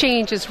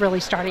 change is really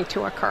starting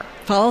to occur.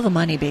 Follow the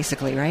money,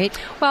 basically, right?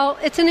 Well,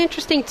 it's an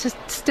interesting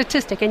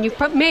statistic, and you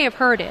may have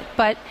heard it,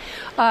 but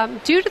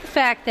due to the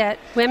fact that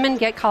women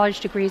get college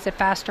degrees at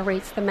faster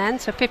rates than men,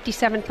 so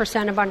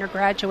 57% of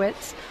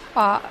undergraduates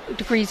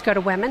degrees go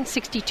to women,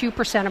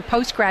 62% of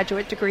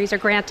postgraduate degrees are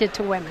granted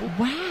to women.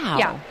 Wow.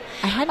 Yeah.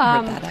 I hadn't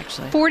heard that,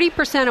 actually.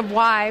 40% of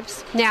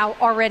wives now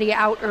already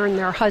out-earn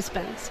their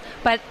husbands.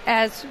 But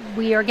as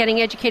we are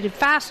getting educated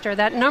faster,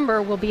 that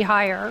number will be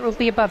higher. It will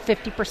be above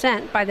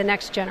 50% by the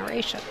next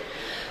generation.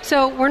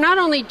 So we're not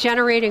only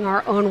generating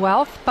our own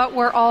wealth, but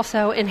we're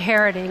also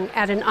inheriting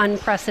at an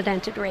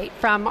unprecedented rate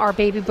from our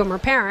baby boomer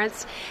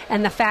parents,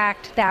 and the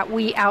fact that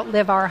we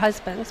outlive our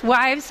husbands.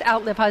 Wives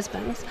outlive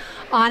husbands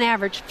on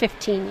average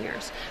 15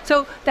 years.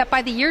 So that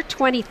by the year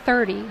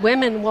 2030,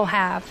 women will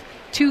have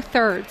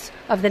 2/3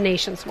 of the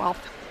nation's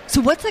wealth.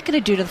 So what's that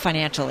going to do to the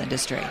financial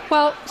industry?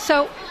 Well,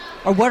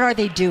 or what are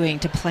they doing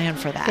to plan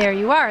for that? There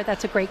you are.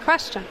 That's a great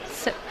question.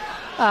 So,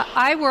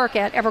 I work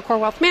at Evercore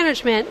Wealth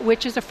Management,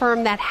 which is a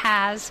firm that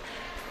has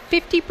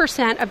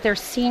 50% of their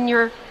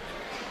senior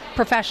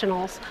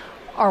professionals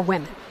are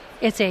women.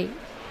 It's a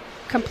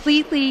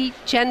completely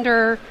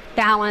gender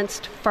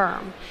balanced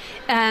firm.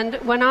 And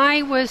when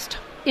I was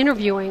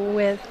interviewing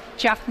with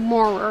Jeff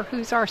Moorer,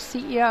 who's our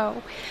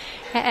CEO,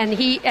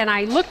 and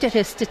I looked at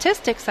his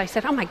statistics, I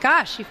said, oh my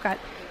gosh, you've got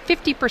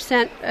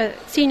 50%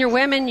 senior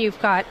women, you've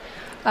got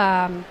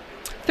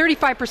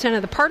 35%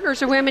 of the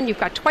partners are women, you've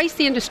got twice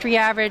the industry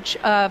average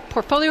of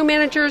portfolio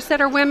managers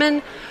that are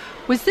women.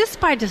 Was this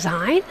by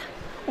design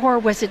or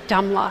was it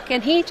dumb luck?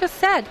 And he just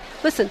said,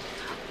 listen,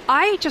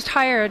 I just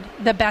hired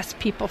the best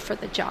people for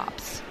the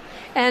jobs.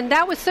 And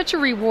that was such a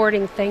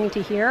rewarding thing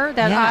to hear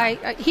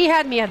that he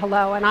had me at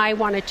hello and I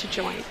wanted to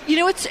join. You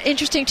know, what's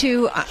interesting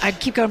too, I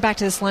keep going back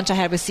to this lunch I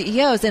had with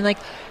CEOs and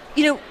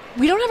we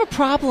don't have a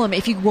problem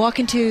if you walk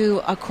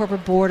into a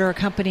corporate board or a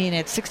company and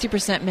it's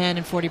 60% men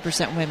and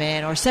 40%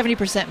 women or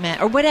 70%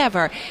 men or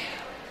whatever.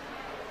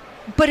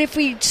 But if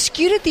we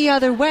skewed it the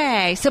other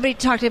way, somebody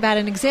talked about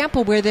an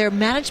example where their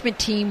management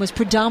team was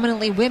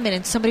predominantly women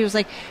and somebody was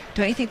like,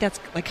 don't you think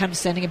that's like kind of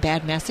sending a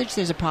bad message?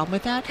 There's a problem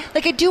with that?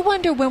 Like, I do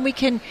wonder when we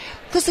can,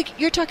 because like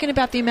you're talking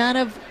about the amount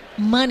of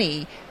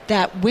money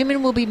that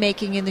women will be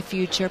making in the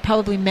future,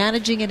 probably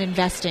managing and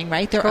investing,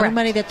 right? Their own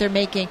money that they're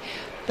making.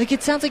 Like,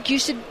 it sounds like you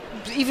should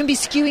even be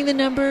skewing the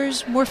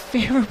numbers more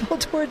favorable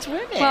towards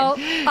women. Well,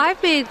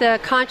 I've made the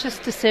conscious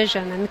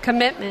decision and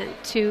commitment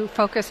to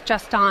focus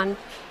just on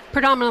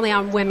predominantly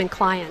on women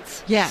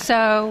clients. Yeah.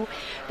 So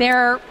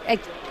they're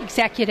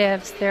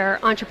executives,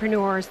 they're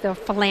entrepreneurs, they're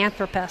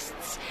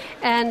philanthropists.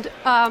 And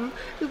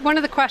one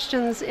of the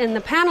questions in the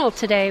panel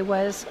today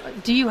was,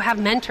 do you have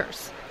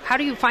mentors? How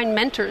do you find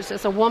mentors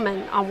as a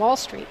woman on Wall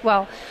Street?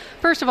 Well,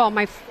 first of all,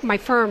 my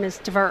firm is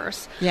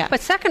diverse. Yeah.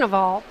 But second of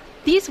all,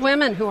 these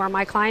women who are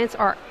my clients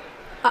are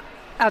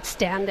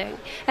outstanding.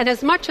 And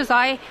as much as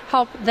I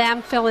help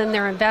them fill in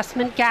their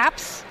investment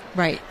gaps,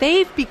 right,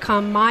 they've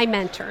become my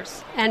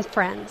mentors and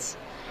friends.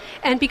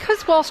 And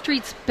because Wall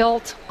Street's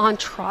built on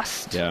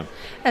trust,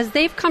 as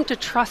they've come to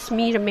trust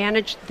me to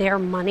manage their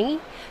money,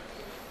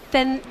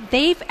 then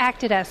they've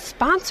acted as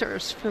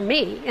sponsors for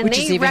me. And which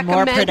is even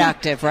more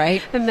productive,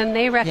 right? And then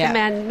they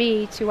recommend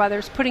me to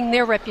others, putting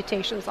their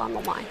reputations on the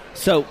line.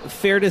 So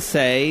fair to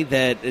say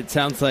that it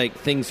sounds like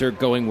things are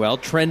going well,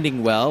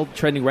 trending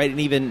right, and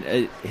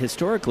even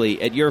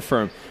historically at your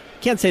firm.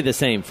 Can't say the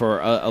same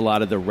for a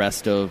lot of the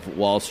rest of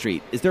Wall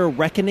Street. Is there a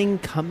reckoning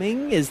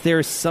coming? Is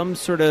there some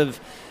sort of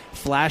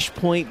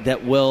flashpoint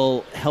that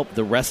will help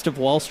the rest of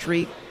Wall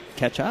Street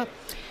catch up?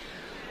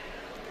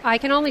 I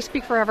can only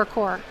speak for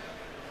Evercore.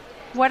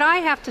 What I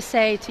have to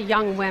say to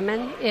young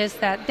women is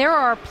that there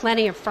are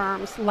plenty of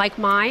firms like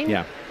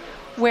mine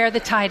where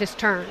the tide has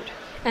turned.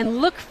 And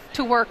look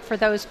to work for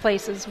those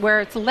places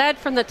where it's led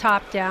from the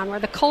top down, where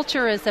the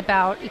culture is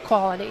about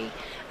equality,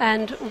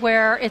 and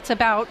where it's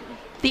about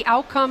the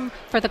outcome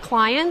for the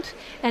client.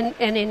 And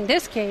in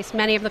this case,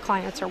 many of the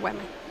clients are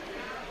women.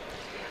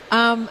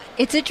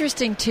 It's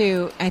interesting,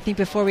 too. I think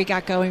before we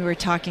got going, we were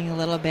talking a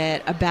little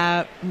bit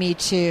about Me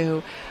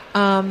Too.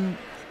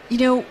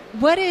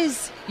 What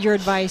is your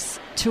advice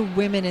to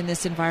women in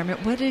this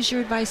environment? What is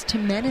your advice to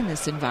men in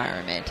this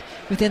environment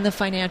within the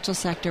financial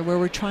sector where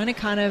we're trying to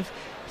kind of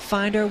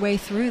find our way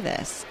through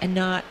this and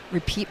not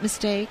repeat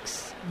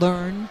mistakes,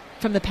 learn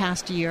from the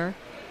past year?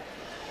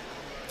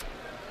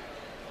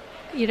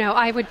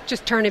 I would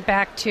just turn it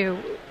back to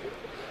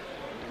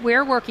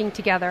we're working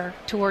together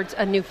towards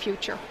a new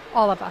future,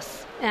 all of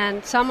us.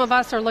 And some of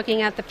us are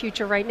looking at the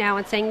future right now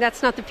and saying,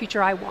 that's not the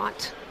future I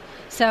want.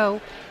 So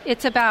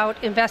it's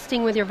about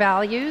investing with your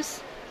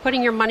values,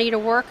 putting your money to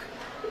work,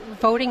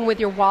 voting with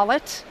your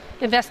wallet,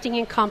 investing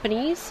in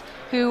companies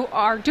who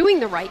are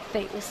doing the right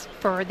things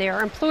for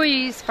their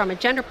employees, from a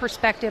gender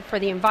perspective, for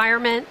the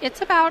environment.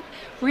 It's about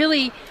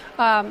really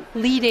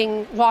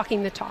leading,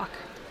 walking the talk.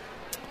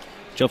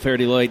 Jill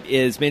Faherty Lloyd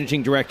is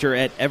Managing Director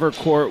at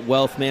Evercore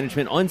Wealth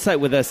Management, on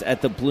site with us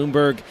at the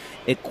Bloomberg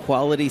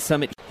Equality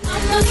Summit.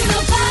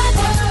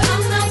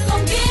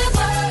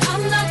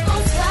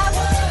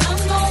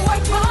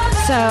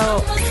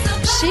 So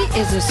she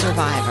is a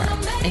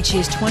survivor, and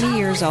she's 20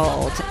 years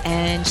old,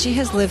 and she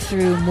has lived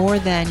through more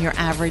than your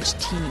average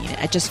teen.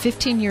 At just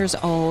 15 years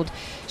old,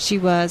 she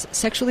was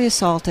sexually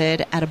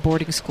assaulted at a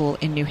boarding school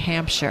in New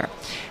Hampshire.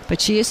 But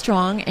she is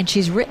strong, and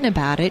she's written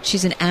about it.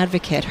 She's an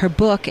advocate. Her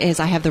book is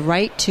I Have the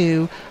Right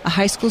to, a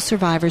high school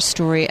survivor's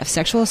story of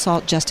sexual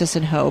assault, justice,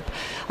 and hope,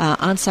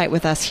 on site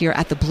with us here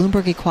at the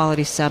Bloomberg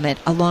Equality Summit,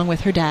 along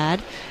with her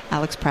dad,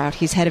 Alex Prout.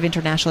 He's head of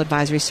international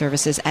advisory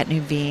services at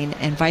Nuveen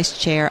and vice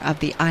chair of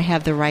the I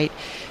Have the Right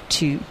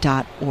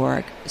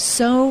to.org.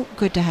 So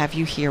good to have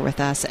you here with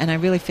us, and I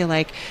really feel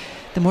like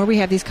the more we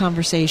have these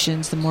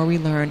conversations, the more we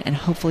learn, and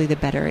hopefully the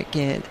better it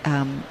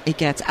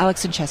gets.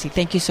 Alex and Chessy,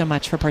 thank you so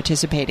much for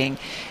participating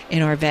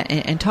in our event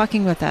and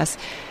talking with us.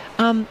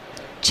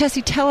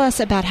 Chessy, tell us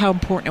about how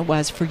important it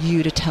was for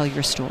you to tell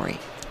your story.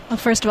 Well,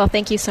 first of all,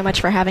 thank you so much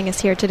for having us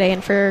here today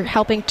and for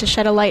helping to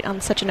shed a light on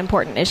such an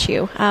important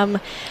issue.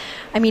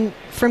 I mean,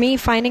 for me,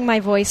 finding my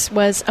voice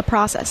was a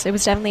process. It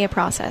was definitely a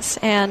process.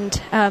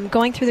 And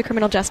going through the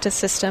criminal justice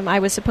system, I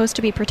was supposed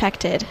to be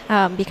protected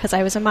because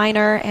I was a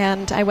minor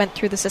and I went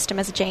through the system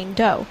as a Jane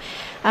Doe.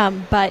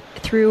 But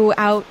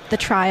throughout the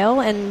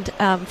trial and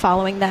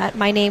following that,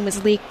 my name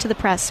was leaked to the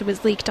press. It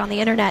was leaked on the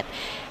internet.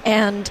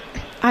 And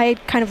I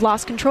had kind of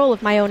lost control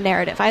of my own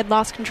narrative. I had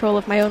lost control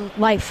of my own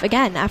life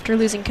again after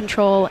losing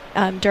control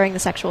during the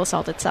sexual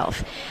assault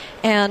itself.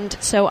 And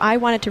so I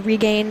wanted to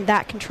regain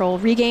that control,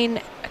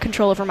 regain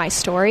control over my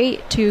story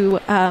to,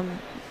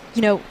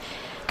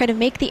 kind of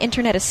make the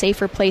internet a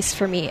safer place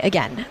for me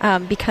again,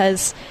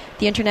 because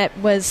the internet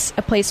was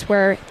a place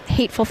where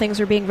hateful things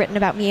were being written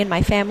about me and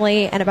my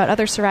family and about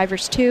other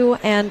survivors too,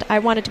 and I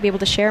wanted to be able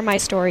to share my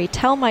story,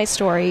 tell my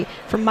story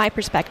from my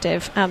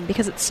perspective,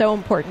 because it's so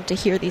important to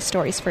hear these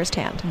stories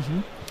firsthand.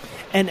 Mm-hmm.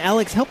 And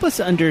Alex, help us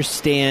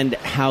understand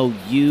how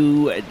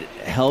you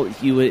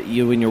help you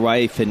and your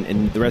wife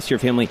and the rest of your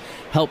family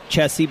help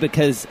Chessy,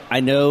 because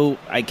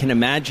I can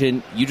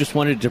imagine you just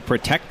wanted to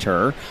protect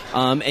her,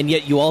 and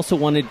yet you also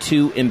wanted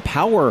to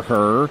empower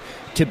her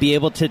to be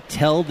able to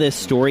tell this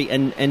story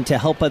and to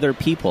help other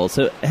people.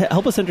 So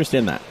help us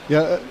understand that.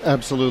 Yeah,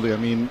 absolutely. I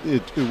mean,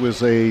 it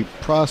was a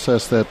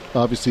process that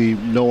obviously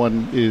no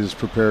one is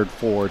prepared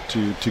for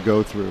to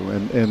go through.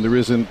 And there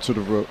isn't sort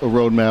of a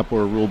roadmap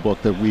or a rule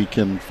book that we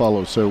can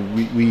follow. So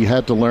we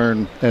had to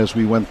learn as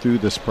we went through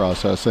this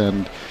process.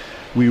 And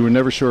we were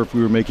never sure if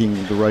we were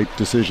making the right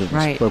decisions.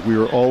 Right. But we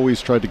were always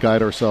trying to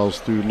guide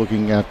ourselves through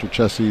looking after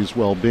Chessy's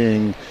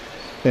well-being,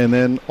 and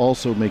then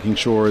also making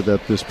sure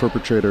that this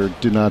perpetrator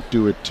did not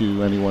do it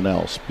to anyone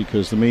else.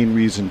 Because the main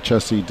reason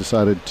Chessy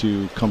decided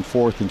to come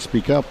forth and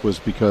speak up was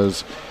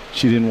because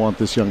she didn't want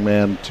this young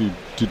man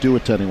to do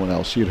it to anyone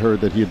else. She had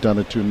heard that he had done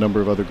it to a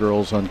number of other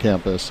girls on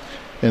campus,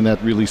 and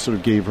that really sort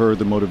of gave her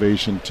the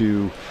motivation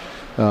to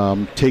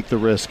take the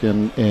risk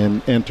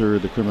and enter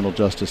the criminal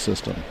justice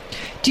system.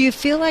 Do you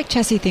feel like,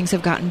 Chessy, things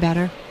have gotten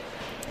better?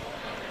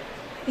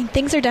 I mean,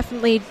 things have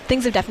definitely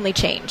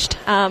changed.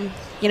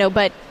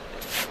 But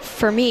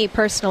for me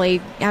personally,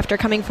 after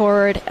coming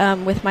forward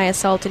with my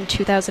assault in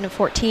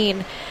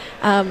 2014,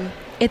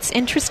 it's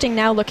interesting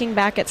now looking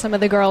back at some of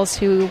the girls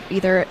who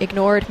either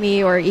ignored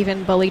me or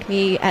even bullied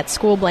me at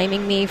school,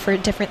 blaming me for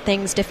different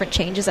things, different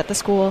changes at the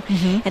school,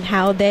 and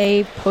how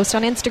they post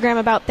on Instagram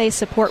about they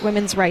support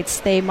women's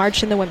rights, they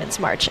march in the Women's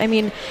March. I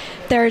mean,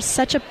 there's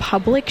such a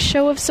public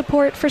show of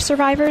support for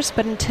survivors,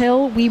 but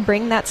until we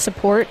bring that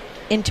support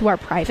into our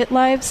private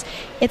lives,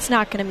 it's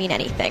not going to mean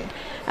anything.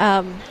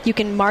 You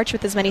can march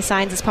with as many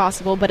signs as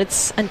possible, but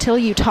it's until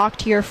you talk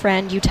to your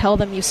friend, you tell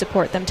them you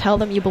support them, tell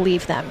them you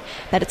believe them,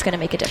 that it's going to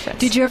make a difference.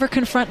 Did you ever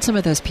confront some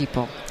of those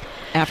people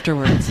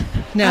afterwards?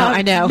 No,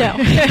 I know. No.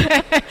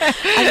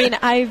 I mean,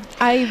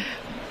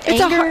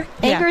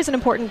 anger is an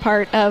important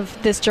part of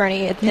this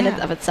journey in and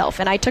of itself,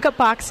 and I took up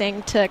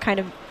boxing to kind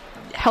of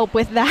help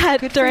with that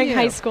during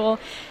high school.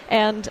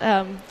 And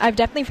I've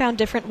definitely found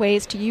different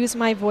ways to use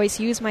my voice,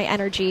 use my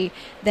energy,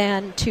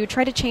 than to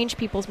try to change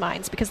people's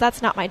minds, because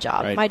that's not my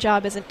job. Right. My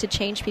job isn't to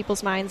change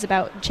people's minds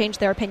change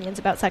their opinions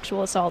about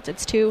sexual assault.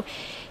 It's to,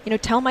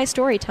 tell my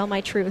story, tell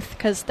my truth,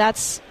 because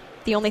that's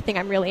the only thing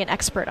I'm really an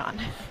expert on.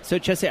 So,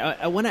 Chessy,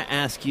 I want to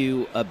ask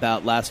you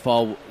about last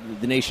fall.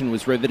 The nation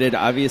was riveted,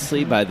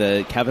 obviously, by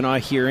the Kavanaugh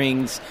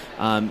hearings.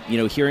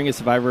 Hearing a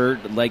survivor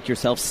like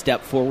yourself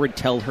step forward,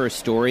 tell her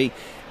story,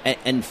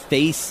 and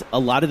face a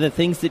lot of the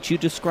things that you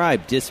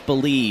described: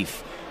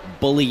 disbelief,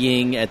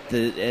 bullying at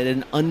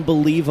an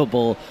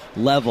unbelievable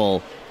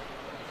level.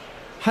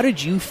 How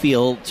did you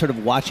feel sort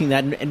of watching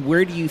that, and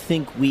where do you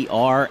think we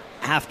are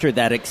after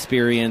that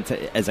experience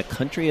as a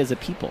country, as a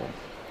people?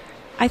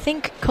 I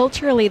think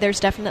culturally there's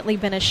definitely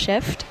been a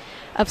shift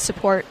of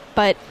support,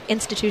 but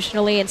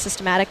institutionally and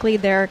systematically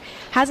there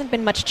hasn't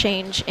been much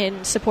change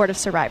in support of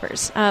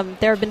survivors.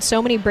 There have been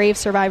so many brave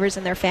survivors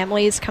and their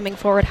families coming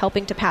forward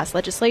helping to pass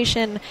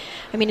legislation.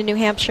 I mean, in New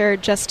Hampshire,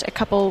 just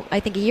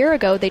a year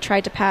ago, they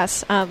tried to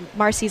pass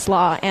Marcy's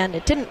Law, and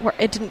it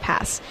didn't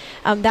pass.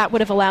 That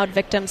would have allowed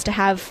victims to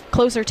have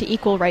closer to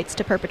equal rights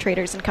to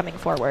perpetrators in coming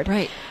forward.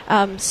 Right.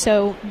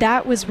 So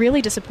that was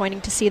really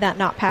disappointing to see that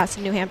not pass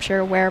in New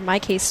Hampshire, where my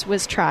case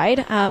was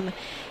tried.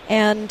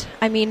 And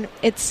I mean,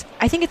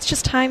 I think it's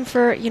just time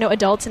for,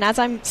 adults. And as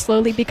I'm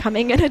slowly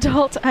becoming an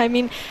adult, I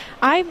mean,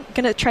 I'm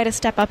going to try to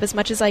step up as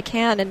much as I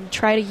can and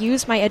try to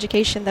use my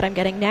education that I'm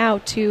getting now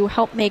to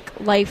help make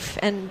life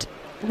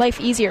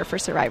easier for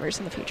survivors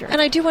in the future. And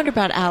I do wonder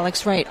about,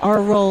 Alex, right,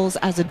 our roles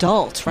as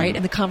adults, right,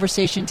 and the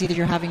conversations either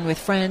you're having with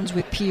friends,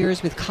 with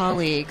peers, with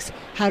colleagues.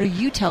 How do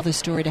you tell this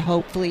story to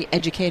hopefully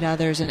educate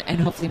others and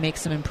hopefully make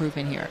some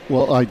improvement here?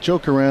 Well, I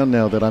joke around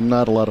now that I'm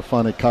not a lot of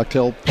fun at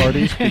cocktail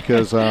parties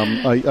because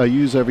I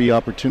use every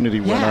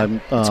opportunity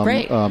when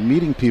I'm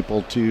meeting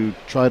people to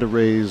try to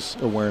raise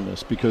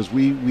awareness, because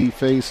we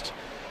faced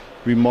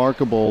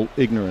remarkable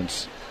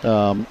ignorance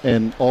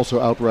and also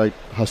outright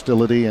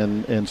hostility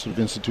and sort of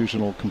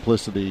institutional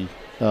complicity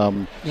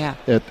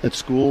at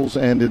schools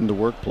and in the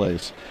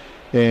workplace.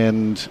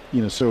 And,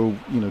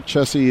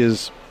 Chessy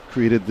is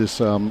created this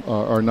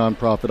our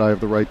nonprofit. I Have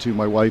the Right To.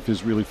 My wife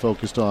is really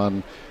focused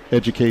on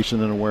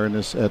education and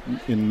awareness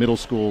in middle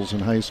schools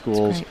and high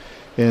schools,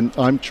 and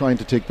I'm trying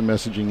to take the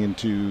messaging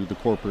into the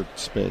corporate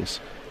space,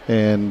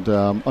 and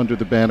under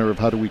the banner of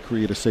how do we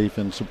create a safe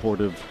and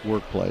supportive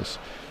workplace.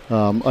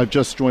 I've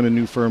just joined a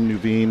new firm,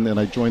 Nuveen, and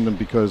I joined them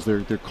because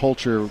their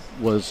culture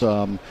was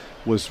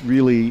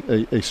really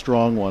a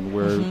strong one,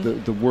 where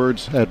the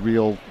words had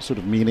real sort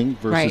of meaning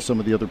versus some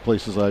of the other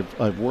places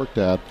I've worked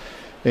at.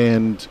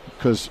 And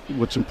because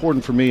what's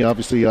important for me,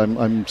 obviously,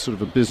 I'm sort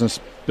of a business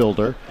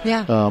builder.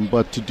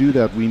 But to do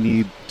that, we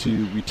need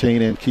to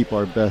retain and keep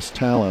our best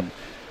talent.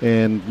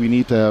 And we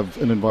need to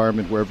have an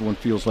environment where everyone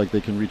feels like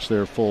they can reach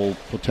their full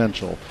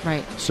potential.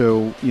 Right.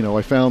 So,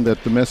 I found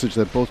that the message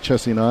that both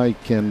Chessy and I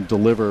can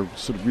deliver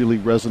sort of really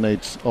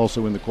resonates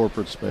also in the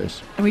corporate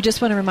space. And we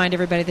just want to remind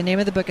everybody, the name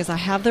of the book is I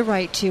Have the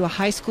Right To, a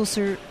high school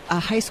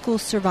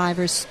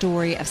survivor's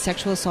story of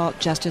sexual assault,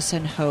 justice,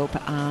 and hope.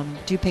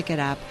 Do pick it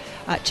up.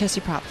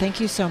 Chessy Prout, thank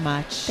you so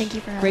much. Thank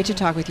you for having me. Great to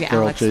talk with you,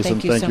 Carol, Alex. Jason,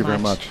 thank you so very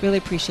much. Really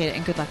appreciate it,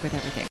 and good luck with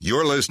everything.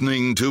 You're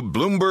listening to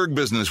Bloomberg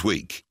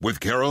Businessweek with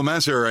Carol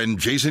Massar and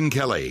Jason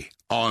Kelly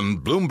on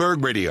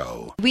Bloomberg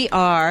Radio. We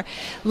are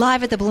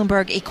live at the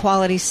Bloomberg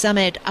Equality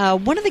Summit.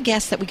 One of the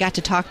guests that we got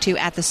to talk to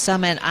at the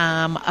summit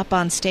up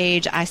on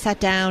stage, I sat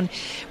down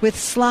with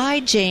Sly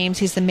James.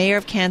 He's the mayor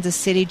of Kansas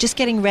City, just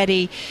getting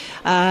ready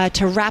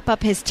to wrap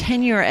up his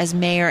tenure as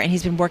mayor, and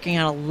he's been working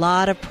on a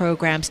lot of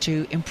programs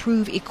to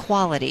improve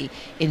equality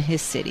in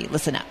his city.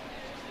 Listen up.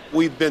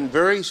 We've been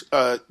very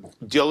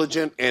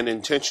diligent and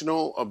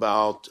intentional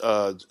about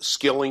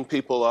skilling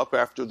people up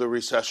after the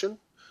recession,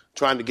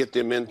 trying to get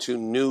them into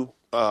new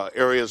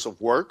areas of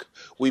work.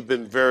 We've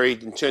been very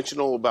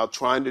intentional about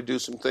trying to do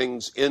some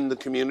things in the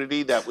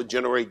community that would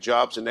generate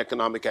jobs and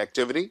economic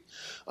activity.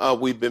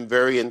 We've been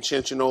very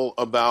intentional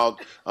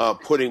about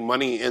putting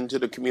money into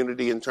the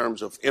community in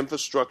terms of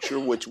infrastructure,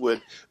 which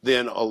would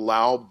then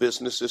allow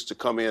businesses to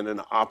come in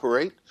and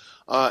operate.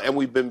 And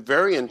we've been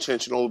very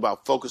intentional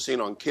about focusing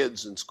on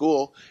kids in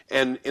school,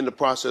 and in the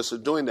process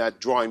of doing that,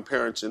 drawing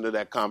parents into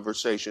that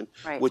conversation,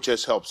 which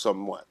has helped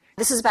somewhat.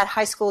 This is about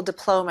high school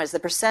diplomas. The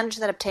percentage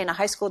that obtain a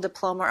high school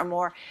diploma or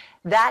more,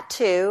 that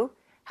too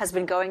has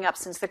been going up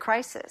since the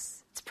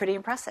crisis. It's pretty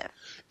impressive.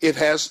 It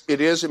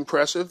is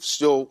impressive,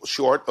 still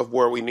short of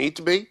where we need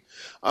to be.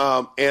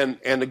 And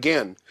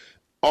again,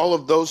 all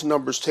of those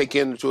numbers take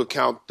into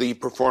account the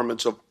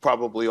performance of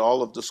probably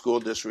all of the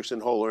school districts in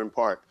whole or in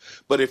part.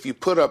 But if you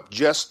put up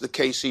just the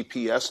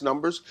KCPS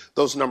numbers,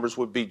 those numbers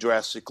would be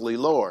drastically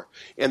lower.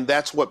 And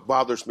that's what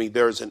bothers me.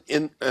 There is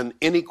an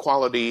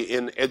inequality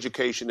in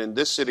education in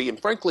this city and,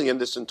 frankly, in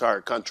this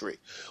entire country.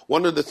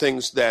 One of the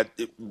things that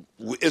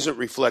isn't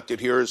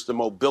reflected here is the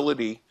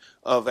mobility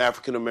of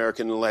African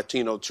American and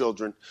Latino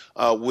children,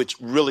 which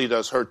really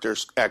does hurt their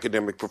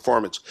academic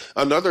performance.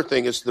 Another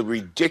thing is the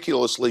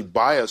ridiculously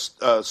biased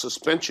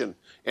suspension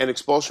and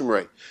expulsion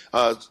rate.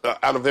 Out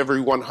of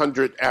every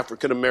 100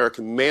 African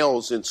American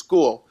males in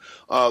school,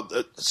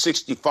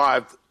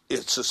 65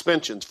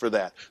 suspensions for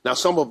that. Now,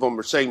 some of them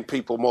are saying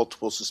people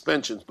multiple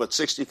suspensions, but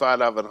 65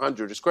 out of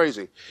 100 is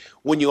crazy.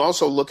 When you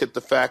also look at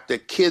the fact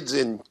that kids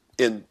in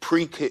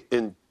pre-K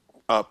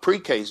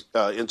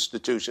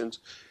institutions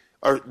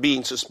are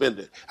being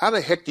suspended. How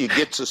the heck do you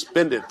get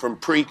suspended from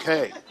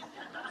pre-K?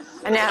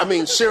 I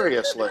mean,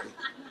 seriously.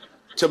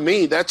 To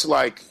me, that's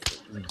like,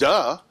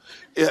 duh.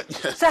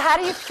 So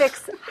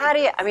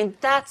I mean,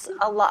 that's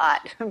a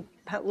lot,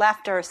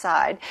 laughter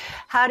aside.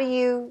 How do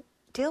you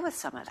deal with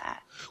some of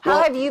that?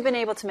 How have you been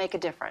able to make a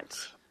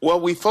difference? Well,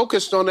 we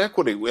focused on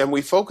equity, and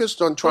we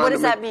focused on trying to... What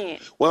does that mean?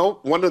 Well,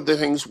 one of the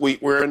things,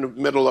 we're in the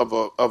middle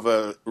of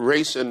a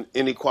race and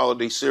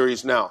inequality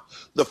series now.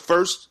 The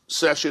first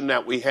session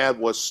that we had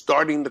was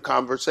starting the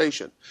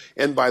conversation.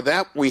 And by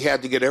that, we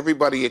had to get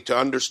everybody to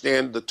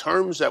understand the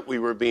terms that we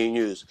were being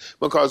used.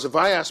 Because if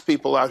I ask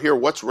people out here,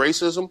 what's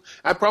racism?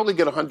 I'd probably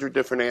get 100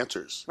 different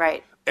answers.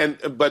 Right.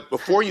 But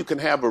before you can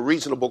have a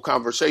reasonable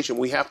conversation,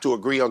 we have to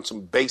agree on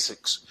some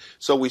basics.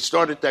 So we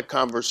started that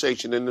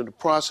conversation, and in the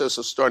process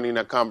of starting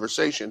that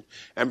conversation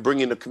and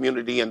bringing the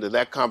community into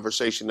that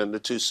conversation and the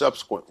two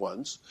subsequent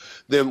ones,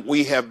 then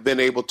we have been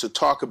able to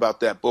talk about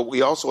that. But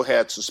we also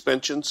had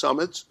suspension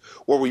summits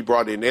where we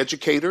brought in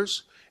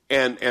educators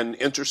and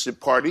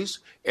interested parties,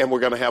 and we're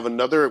going to have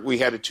another. We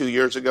had it 2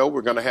 years ago.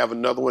 We're going to have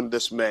another one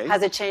this May.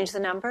 Has it changed the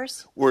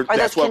numbers? Are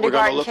those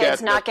kindergarten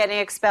kids not getting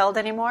expelled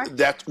anymore?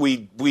 That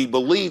we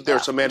believe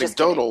there's some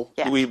anecdotal.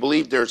 Yeah. We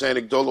believe there's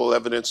anecdotal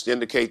evidence to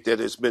indicate that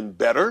it's been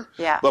better.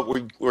 Yeah. But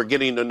we're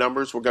getting the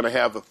numbers. We're going to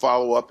have a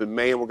follow up in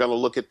May, and we're going to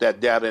look at that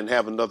data and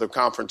have another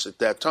conference at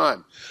that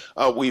time.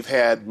 We've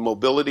had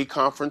mobility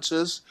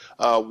conferences.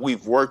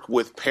 We've worked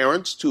with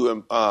parents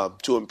to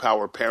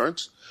empower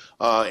parents.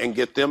 And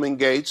get them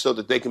engaged so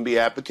that they can be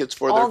advocates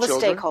for their children. All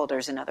the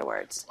stakeholders, in other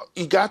words.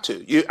 You got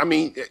to. I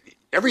mean,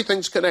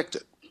 everything's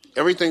connected.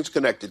 Everything's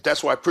connected.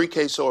 That's why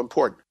pre-K is so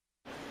important.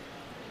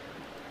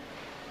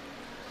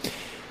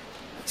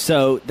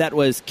 So that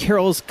was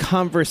Carol's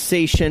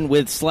conversation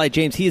with Sly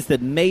James. He is the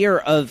mayor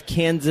of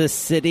Kansas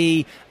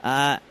City.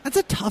 That's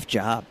a tough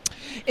job.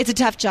 It's a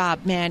tough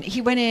job, man.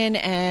 He went in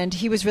and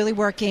he was really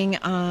working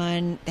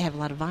on, they have a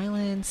lot of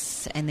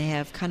violence and they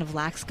have kind of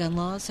lax gun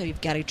laws, so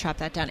you've got to trap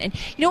that down. And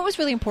you know what was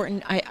really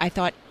important? I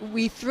thought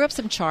we threw up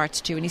some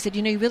charts too, and he said,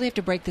 you really have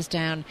to break this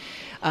down,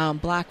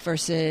 black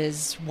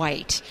versus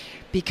white,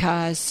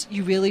 because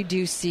you really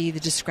do see the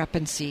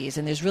discrepancies,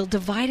 and there's real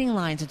dividing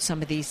lines in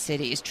some of these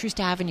cities. Troost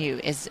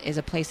Avenue is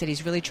a place that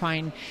he's really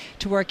trying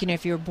to work.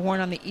 If you were born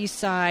on the east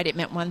side, it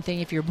meant one thing.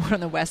 If you were born on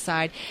the west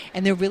side,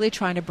 and they're really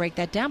trying to break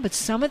that down. But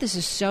some of this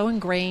is so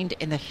ingrained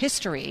in the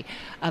history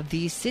of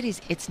these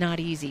cities, it's not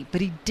easy.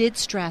 But he did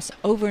stress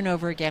over and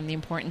over again the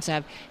importance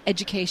of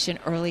education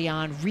early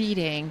on,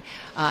 reading.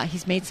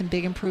 He's made some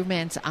big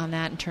improvements on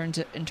that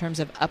in terms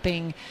of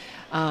upping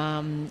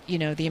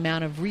the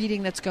amount of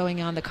reading that's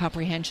going on, the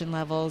comprehension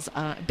levels,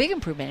 big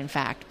improvement, in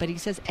fact. But he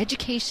says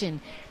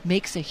education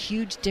makes a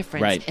huge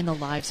difference in the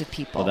lives of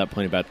people. Well, that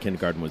point about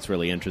kindergarten was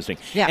really interesting.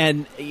 Yeah.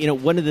 And,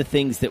 one of the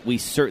things that we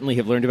certainly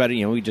have learned about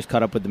it, we just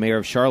caught up with the mayor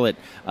of Charlotte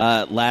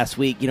last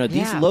week.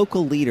 These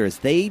local leaders,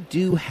 they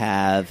do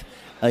have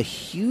a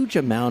huge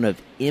amount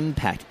of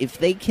impact. If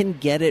they can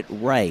get it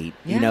right,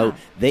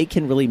 they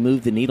can really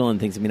move the needle on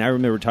things. I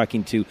remember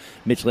talking to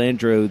Mitch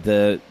Landrieu,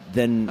 the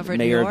then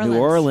mayor of New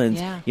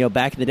Orleans.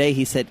 Back in the day,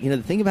 he said, the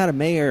thing about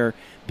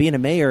being a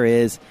mayor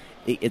is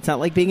it's not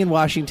like being in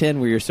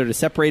Washington where you're sort of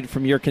separated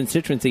from your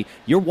constituency.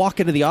 You're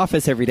walking to the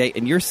office every day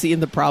and you're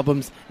seeing the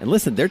problems. And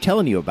listen, they're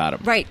telling you about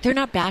them. Right. They're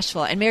not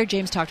bashful. And Mayor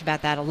James talked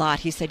about that a lot.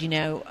 He said,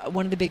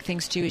 one of the big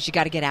things, too, is you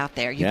got to get out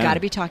there. You've got to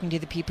be talking to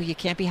the people. You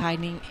can't be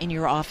hiding in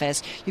your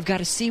office. You've got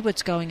to see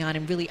what's going on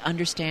and really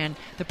understand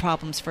the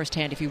problems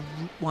firsthand if you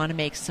want to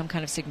make some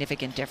kind of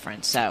significant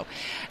difference. So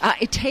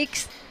it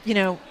takes...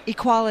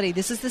 equality.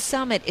 This is the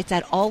summit. It's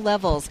at all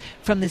levels,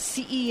 from the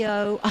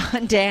CEO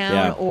on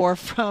down or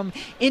from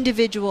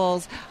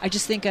individuals. I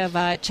just think of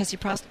Chessy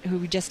Prout, who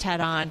we just had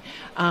on.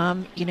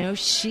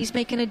 She's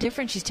making a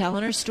difference. She's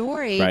telling her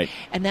story,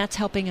 and that's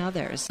helping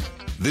others.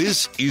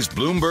 This is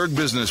Bloomberg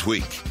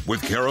Businessweek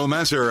with Carol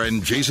Massar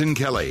and Jason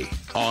Kelly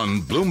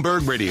on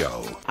Bloomberg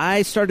Radio.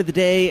 I started the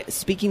day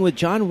speaking with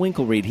Jon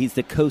Winkelried. He's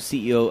the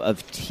co-CEO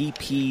of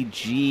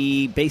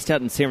TPG, based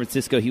out in San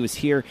Francisco. He was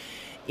here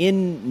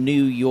in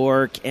New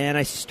York, and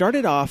I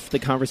started off the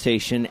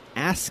conversation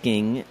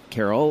asking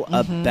Carol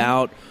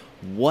about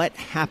what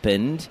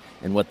happened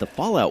and what the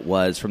fallout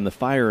was from the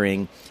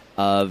firing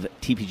of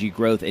TPG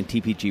Growth and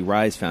TPG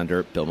Rise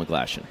founder Bill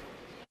McGlashan.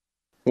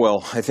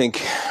 Well, I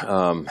think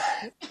a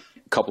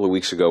couple of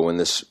weeks ago when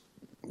this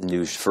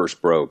news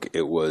first broke,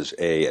 it was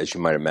as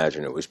you might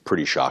imagine, it was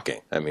pretty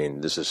shocking.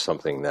 This is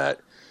something that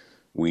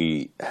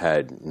we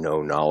had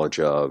no knowledge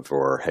of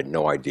or had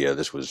no idea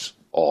this was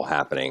all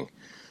happening.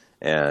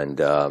 And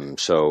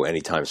so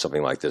anytime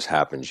something like this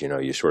happens,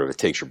 you sort of, it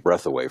takes your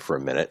breath away for a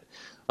minute.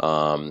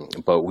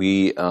 But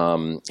we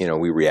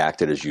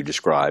reacted as you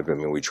described.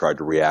 We tried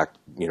to react,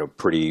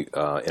 pretty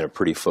in a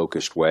pretty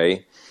focused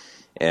way.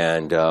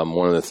 And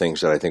one of the things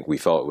that I think we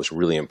felt was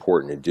really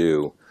important to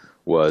do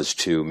was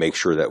to make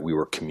sure that we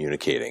were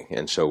communicating.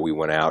 And so we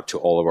went out to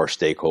all of our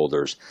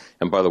stakeholders.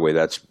 And by the way,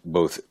 that's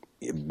both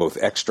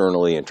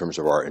externally in terms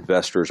of our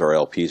investors, our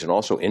LPs, and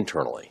also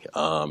internally,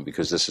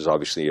 because this is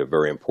obviously a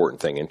very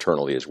important thing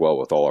internally as well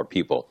with all our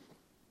people.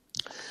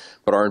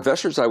 But our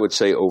investors, I would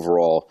say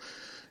overall,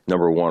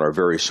 number one, are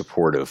very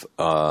supportive.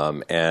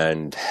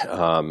 And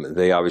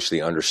they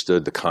obviously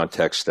understood the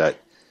context that,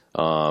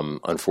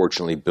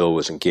 unfortunately, Bill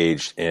was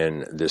engaged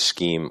in this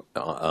scheme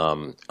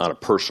on a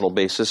personal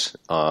basis.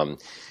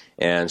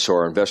 And so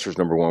our investors,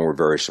 number one, were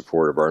very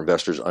supportive. Our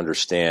investors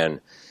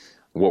understand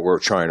what we're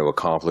trying to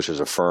accomplish as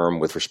a firm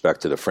with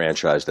respect to the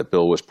franchise that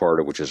Bill was part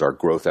of, which is our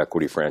growth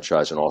equity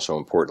franchise, and also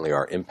importantly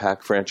our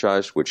impact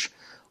franchise, which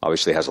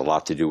obviously has a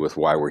lot to do with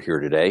why we're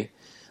here today.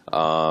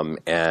 But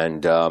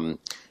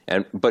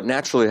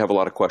naturally they have a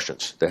lot of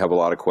questions. They have a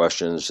lot of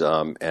questions,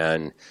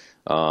 and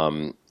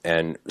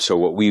so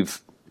what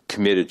we've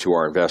committed to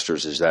our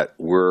investors is that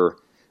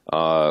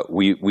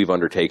we've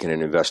undertaken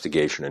an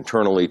investigation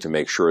internally to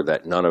make sure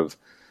that none of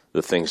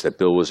the things that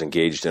Bill was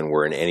engaged in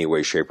were in any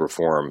way, shape, or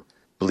form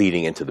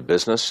bleeding into the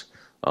business.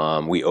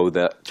 We owe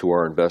that to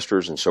our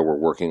investors, and so we're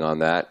working on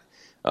that.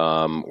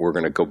 We're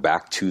going to go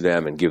back to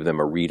them and give them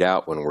a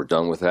readout when we're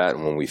done with that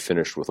and when we've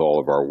finished with all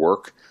of our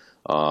work.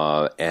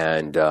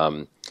 And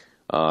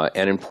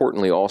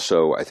importantly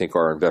also, I think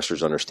our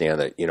investors understand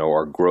that,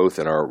 our growth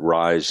and our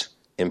Rise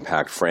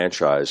Impact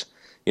franchise,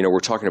 we're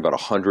talking about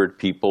 100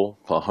 people,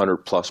 100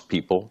 plus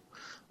people.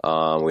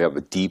 We have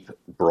a deep,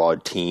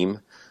 broad team.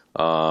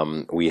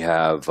 We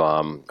have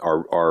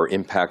our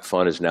impact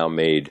fund has now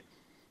made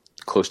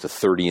close to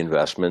 30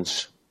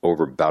 investments,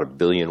 over about $1.1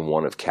 billion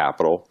of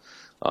capital.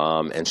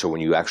 And so when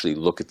you actually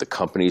look at the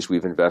companies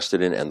we've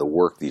invested in and the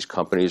work these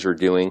companies are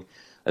doing,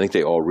 I think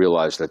they all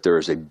realize that there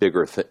is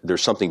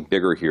there's something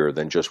bigger here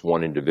than just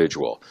one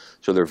individual.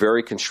 So they're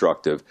very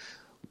constructive.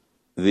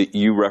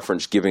 You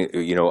referenced giving,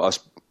 us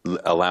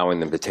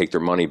allowing them to take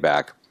their money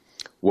back.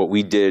 What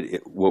we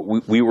did,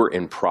 we were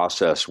in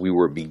process. We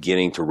were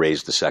beginning to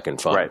raise the second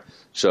fund. Right.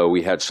 So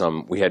we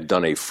had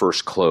done a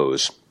first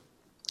close.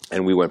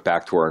 And we went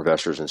back to our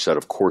investors and said,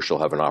 of course, you'll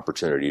have an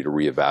opportunity to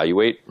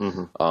reevaluate.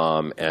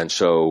 And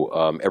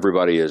so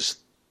everybody is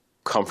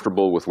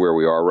comfortable with where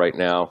we are right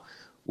now.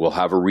 We'll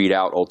have a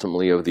readout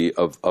ultimately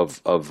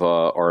of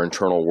our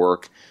internal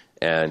work,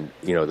 and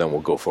then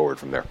we'll go forward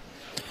from there.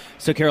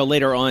 So, Carol,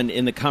 later on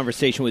in the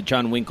conversation with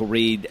Jon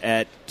Winkelried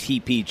at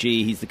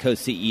TPG, he's the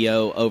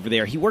co-CEO over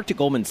there. He worked at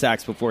Goldman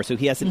Sachs before, so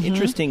he has an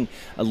interesting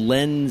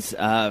lens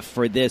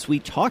for this. We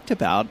talked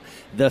about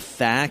the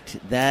fact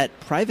that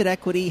private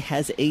equity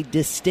has a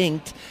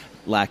distinct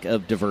lack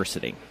of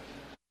diversity.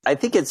 I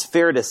think it's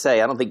fair to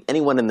say, I don't think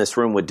anyone in this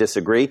room would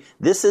disagree,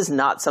 this is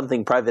not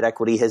something private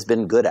equity has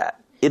been good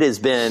at. It has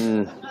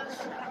been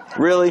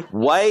really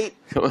white,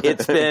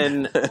 it's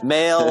been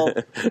male,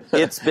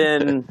 it's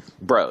been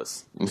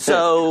bros.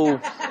 So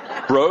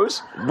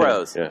bros?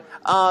 Yeah.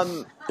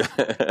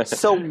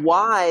 So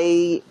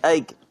why,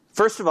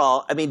 first of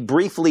all,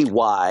 briefly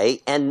why,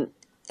 and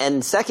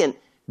second,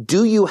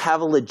 do you have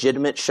a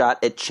legitimate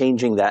shot at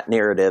changing that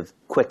narrative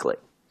quickly?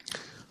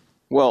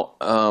 Well,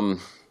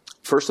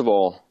 first of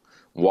all,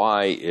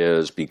 why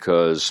is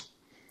because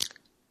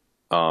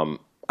I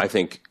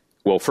think,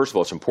 well, first of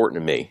all, it's important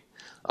to me.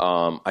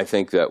 I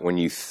think that when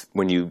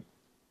you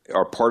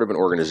are part of an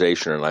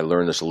organization, and I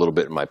learned this a little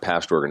bit in my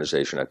past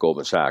organization at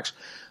Goldman Sachs,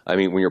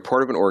 when you're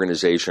part of an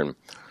organization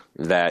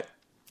that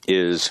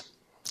is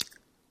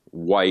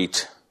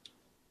white,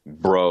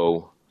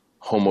 bro,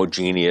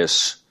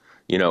 homogeneous,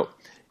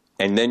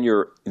 and then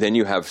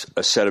you have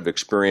a set of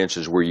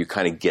experiences where you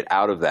kind of get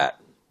out of that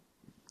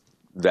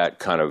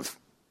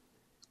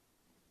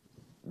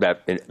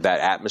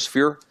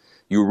atmosphere,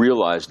 you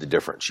realize the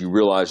difference. You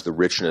realize the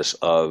richness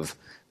of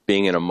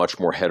being in a much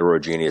more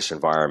heterogeneous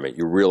environment.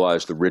 You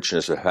realize the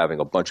richness of having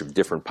a bunch of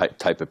different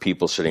type of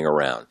people sitting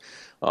around.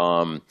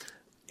 Some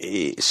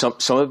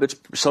of it's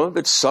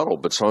subtle,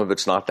 but some of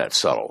it's not that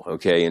subtle.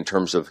 Okay, in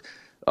terms of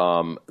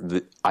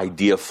the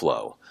idea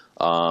flow,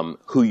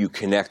 who you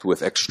connect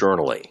with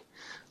externally,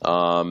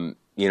 and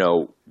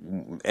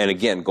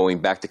again, going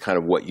back to kind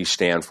of what you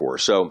stand for.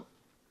 So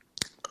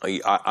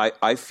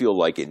I feel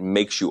like it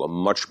makes you a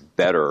much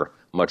better,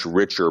 much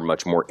richer,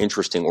 much more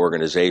interesting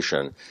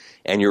organization.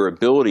 And your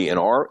ability in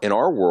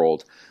our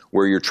world,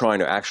 where you're trying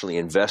to actually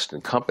invest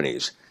in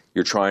companies,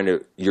 you're trying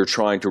to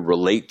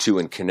relate to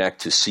and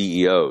connect to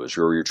CEOs,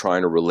 or you're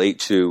trying to relate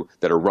to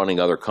that are running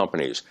other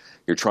companies.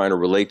 You're trying to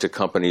relate to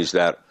companies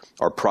that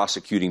are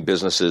prosecuting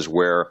businesses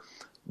where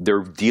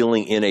they're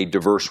dealing in a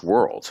diverse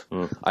world.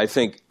 I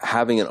think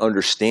having an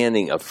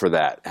understanding for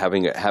that,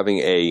 having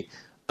a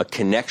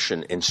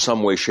connection in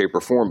some way, shape,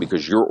 or form,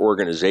 because your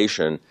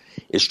organization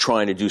is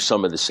trying to do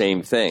some of the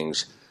same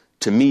things,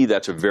 to me,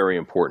 that's a very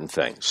important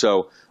thing.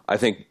 So I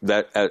think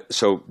that,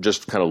 so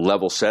just kind of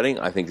level setting,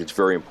 I think it's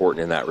very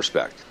important in that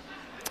respect.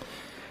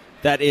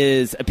 That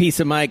is a piece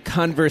of my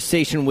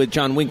conversation with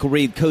Jon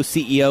Winkelried,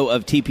 co-CEO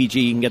of TPG.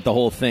 You can get the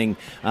whole thing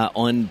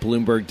on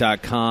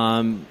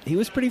Bloomberg.com. He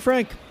was pretty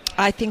frank.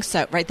 I think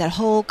so, right? That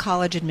whole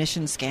college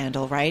admissions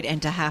scandal, right?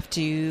 And to have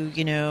to,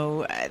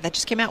 that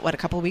just came out, a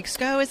couple of weeks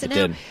ago, is it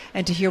now? Did.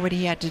 And to hear what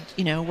he had to,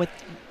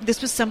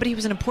 this was somebody who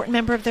was an important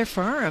member of their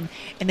firm,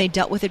 and they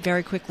dealt with it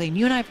very quickly. And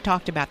you and I have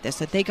talked about this,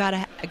 that they got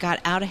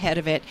out ahead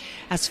of it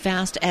as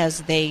fast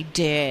as they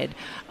did,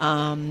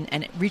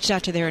 and reached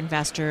out to their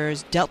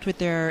investors, dealt with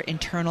their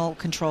internal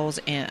controls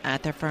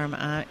at their firm.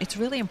 It's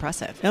really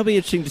impressive. It'll be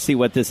interesting to see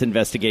what this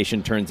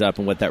investigation turns up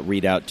and what that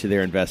readout to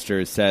their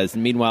investors says.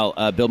 And meanwhile,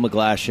 Bill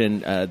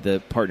McGlashan,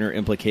 the partner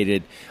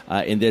implicated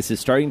in this, is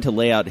starting to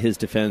lay out his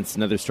defense.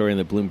 Another story in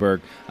the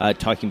Bloomberg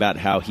talking about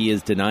how he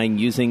is denying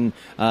using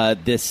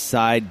this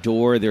side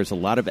door. There's a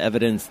lot of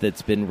evidence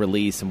that's been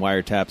released, some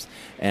wiretaps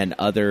and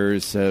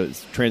others,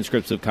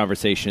 transcripts of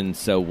conversations.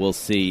 So we'll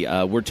see.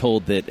 We're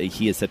told that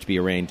he is set to be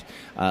arraigned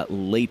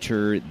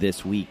later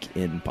this week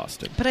in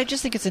Boston. But I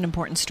just think it's an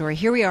important story.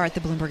 Here we are at the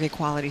Bloomberg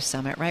Equality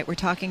Summit, right? We're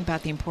talking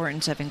about the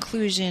importance of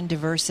inclusion,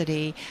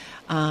 diversity,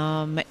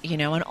 on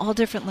all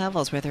different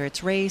levels, whether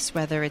it's race,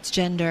 whether it's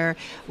gender,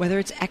 whether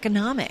it's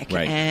economic.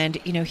 Right. And,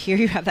 here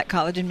you have that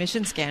college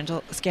admissions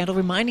scandal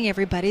reminding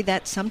everybody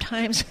that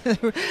sometimes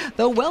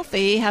the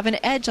wealthy have an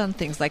edge on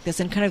things like this,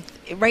 and kind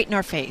of right in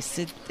our face.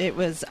 It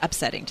was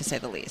upsetting, to say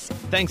the least.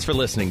 Thanks for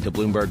listening to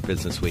Bloomberg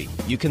Business Week.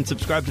 You can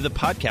subscribe to the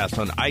podcast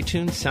on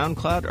iTunes,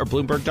 SoundCloud, or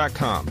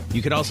Bloomberg.com.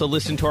 You can also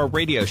listen to our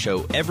radio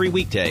show every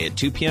weekday at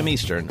 2 p.m.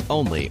 Eastern,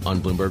 only on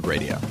Bloomberg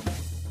Radio.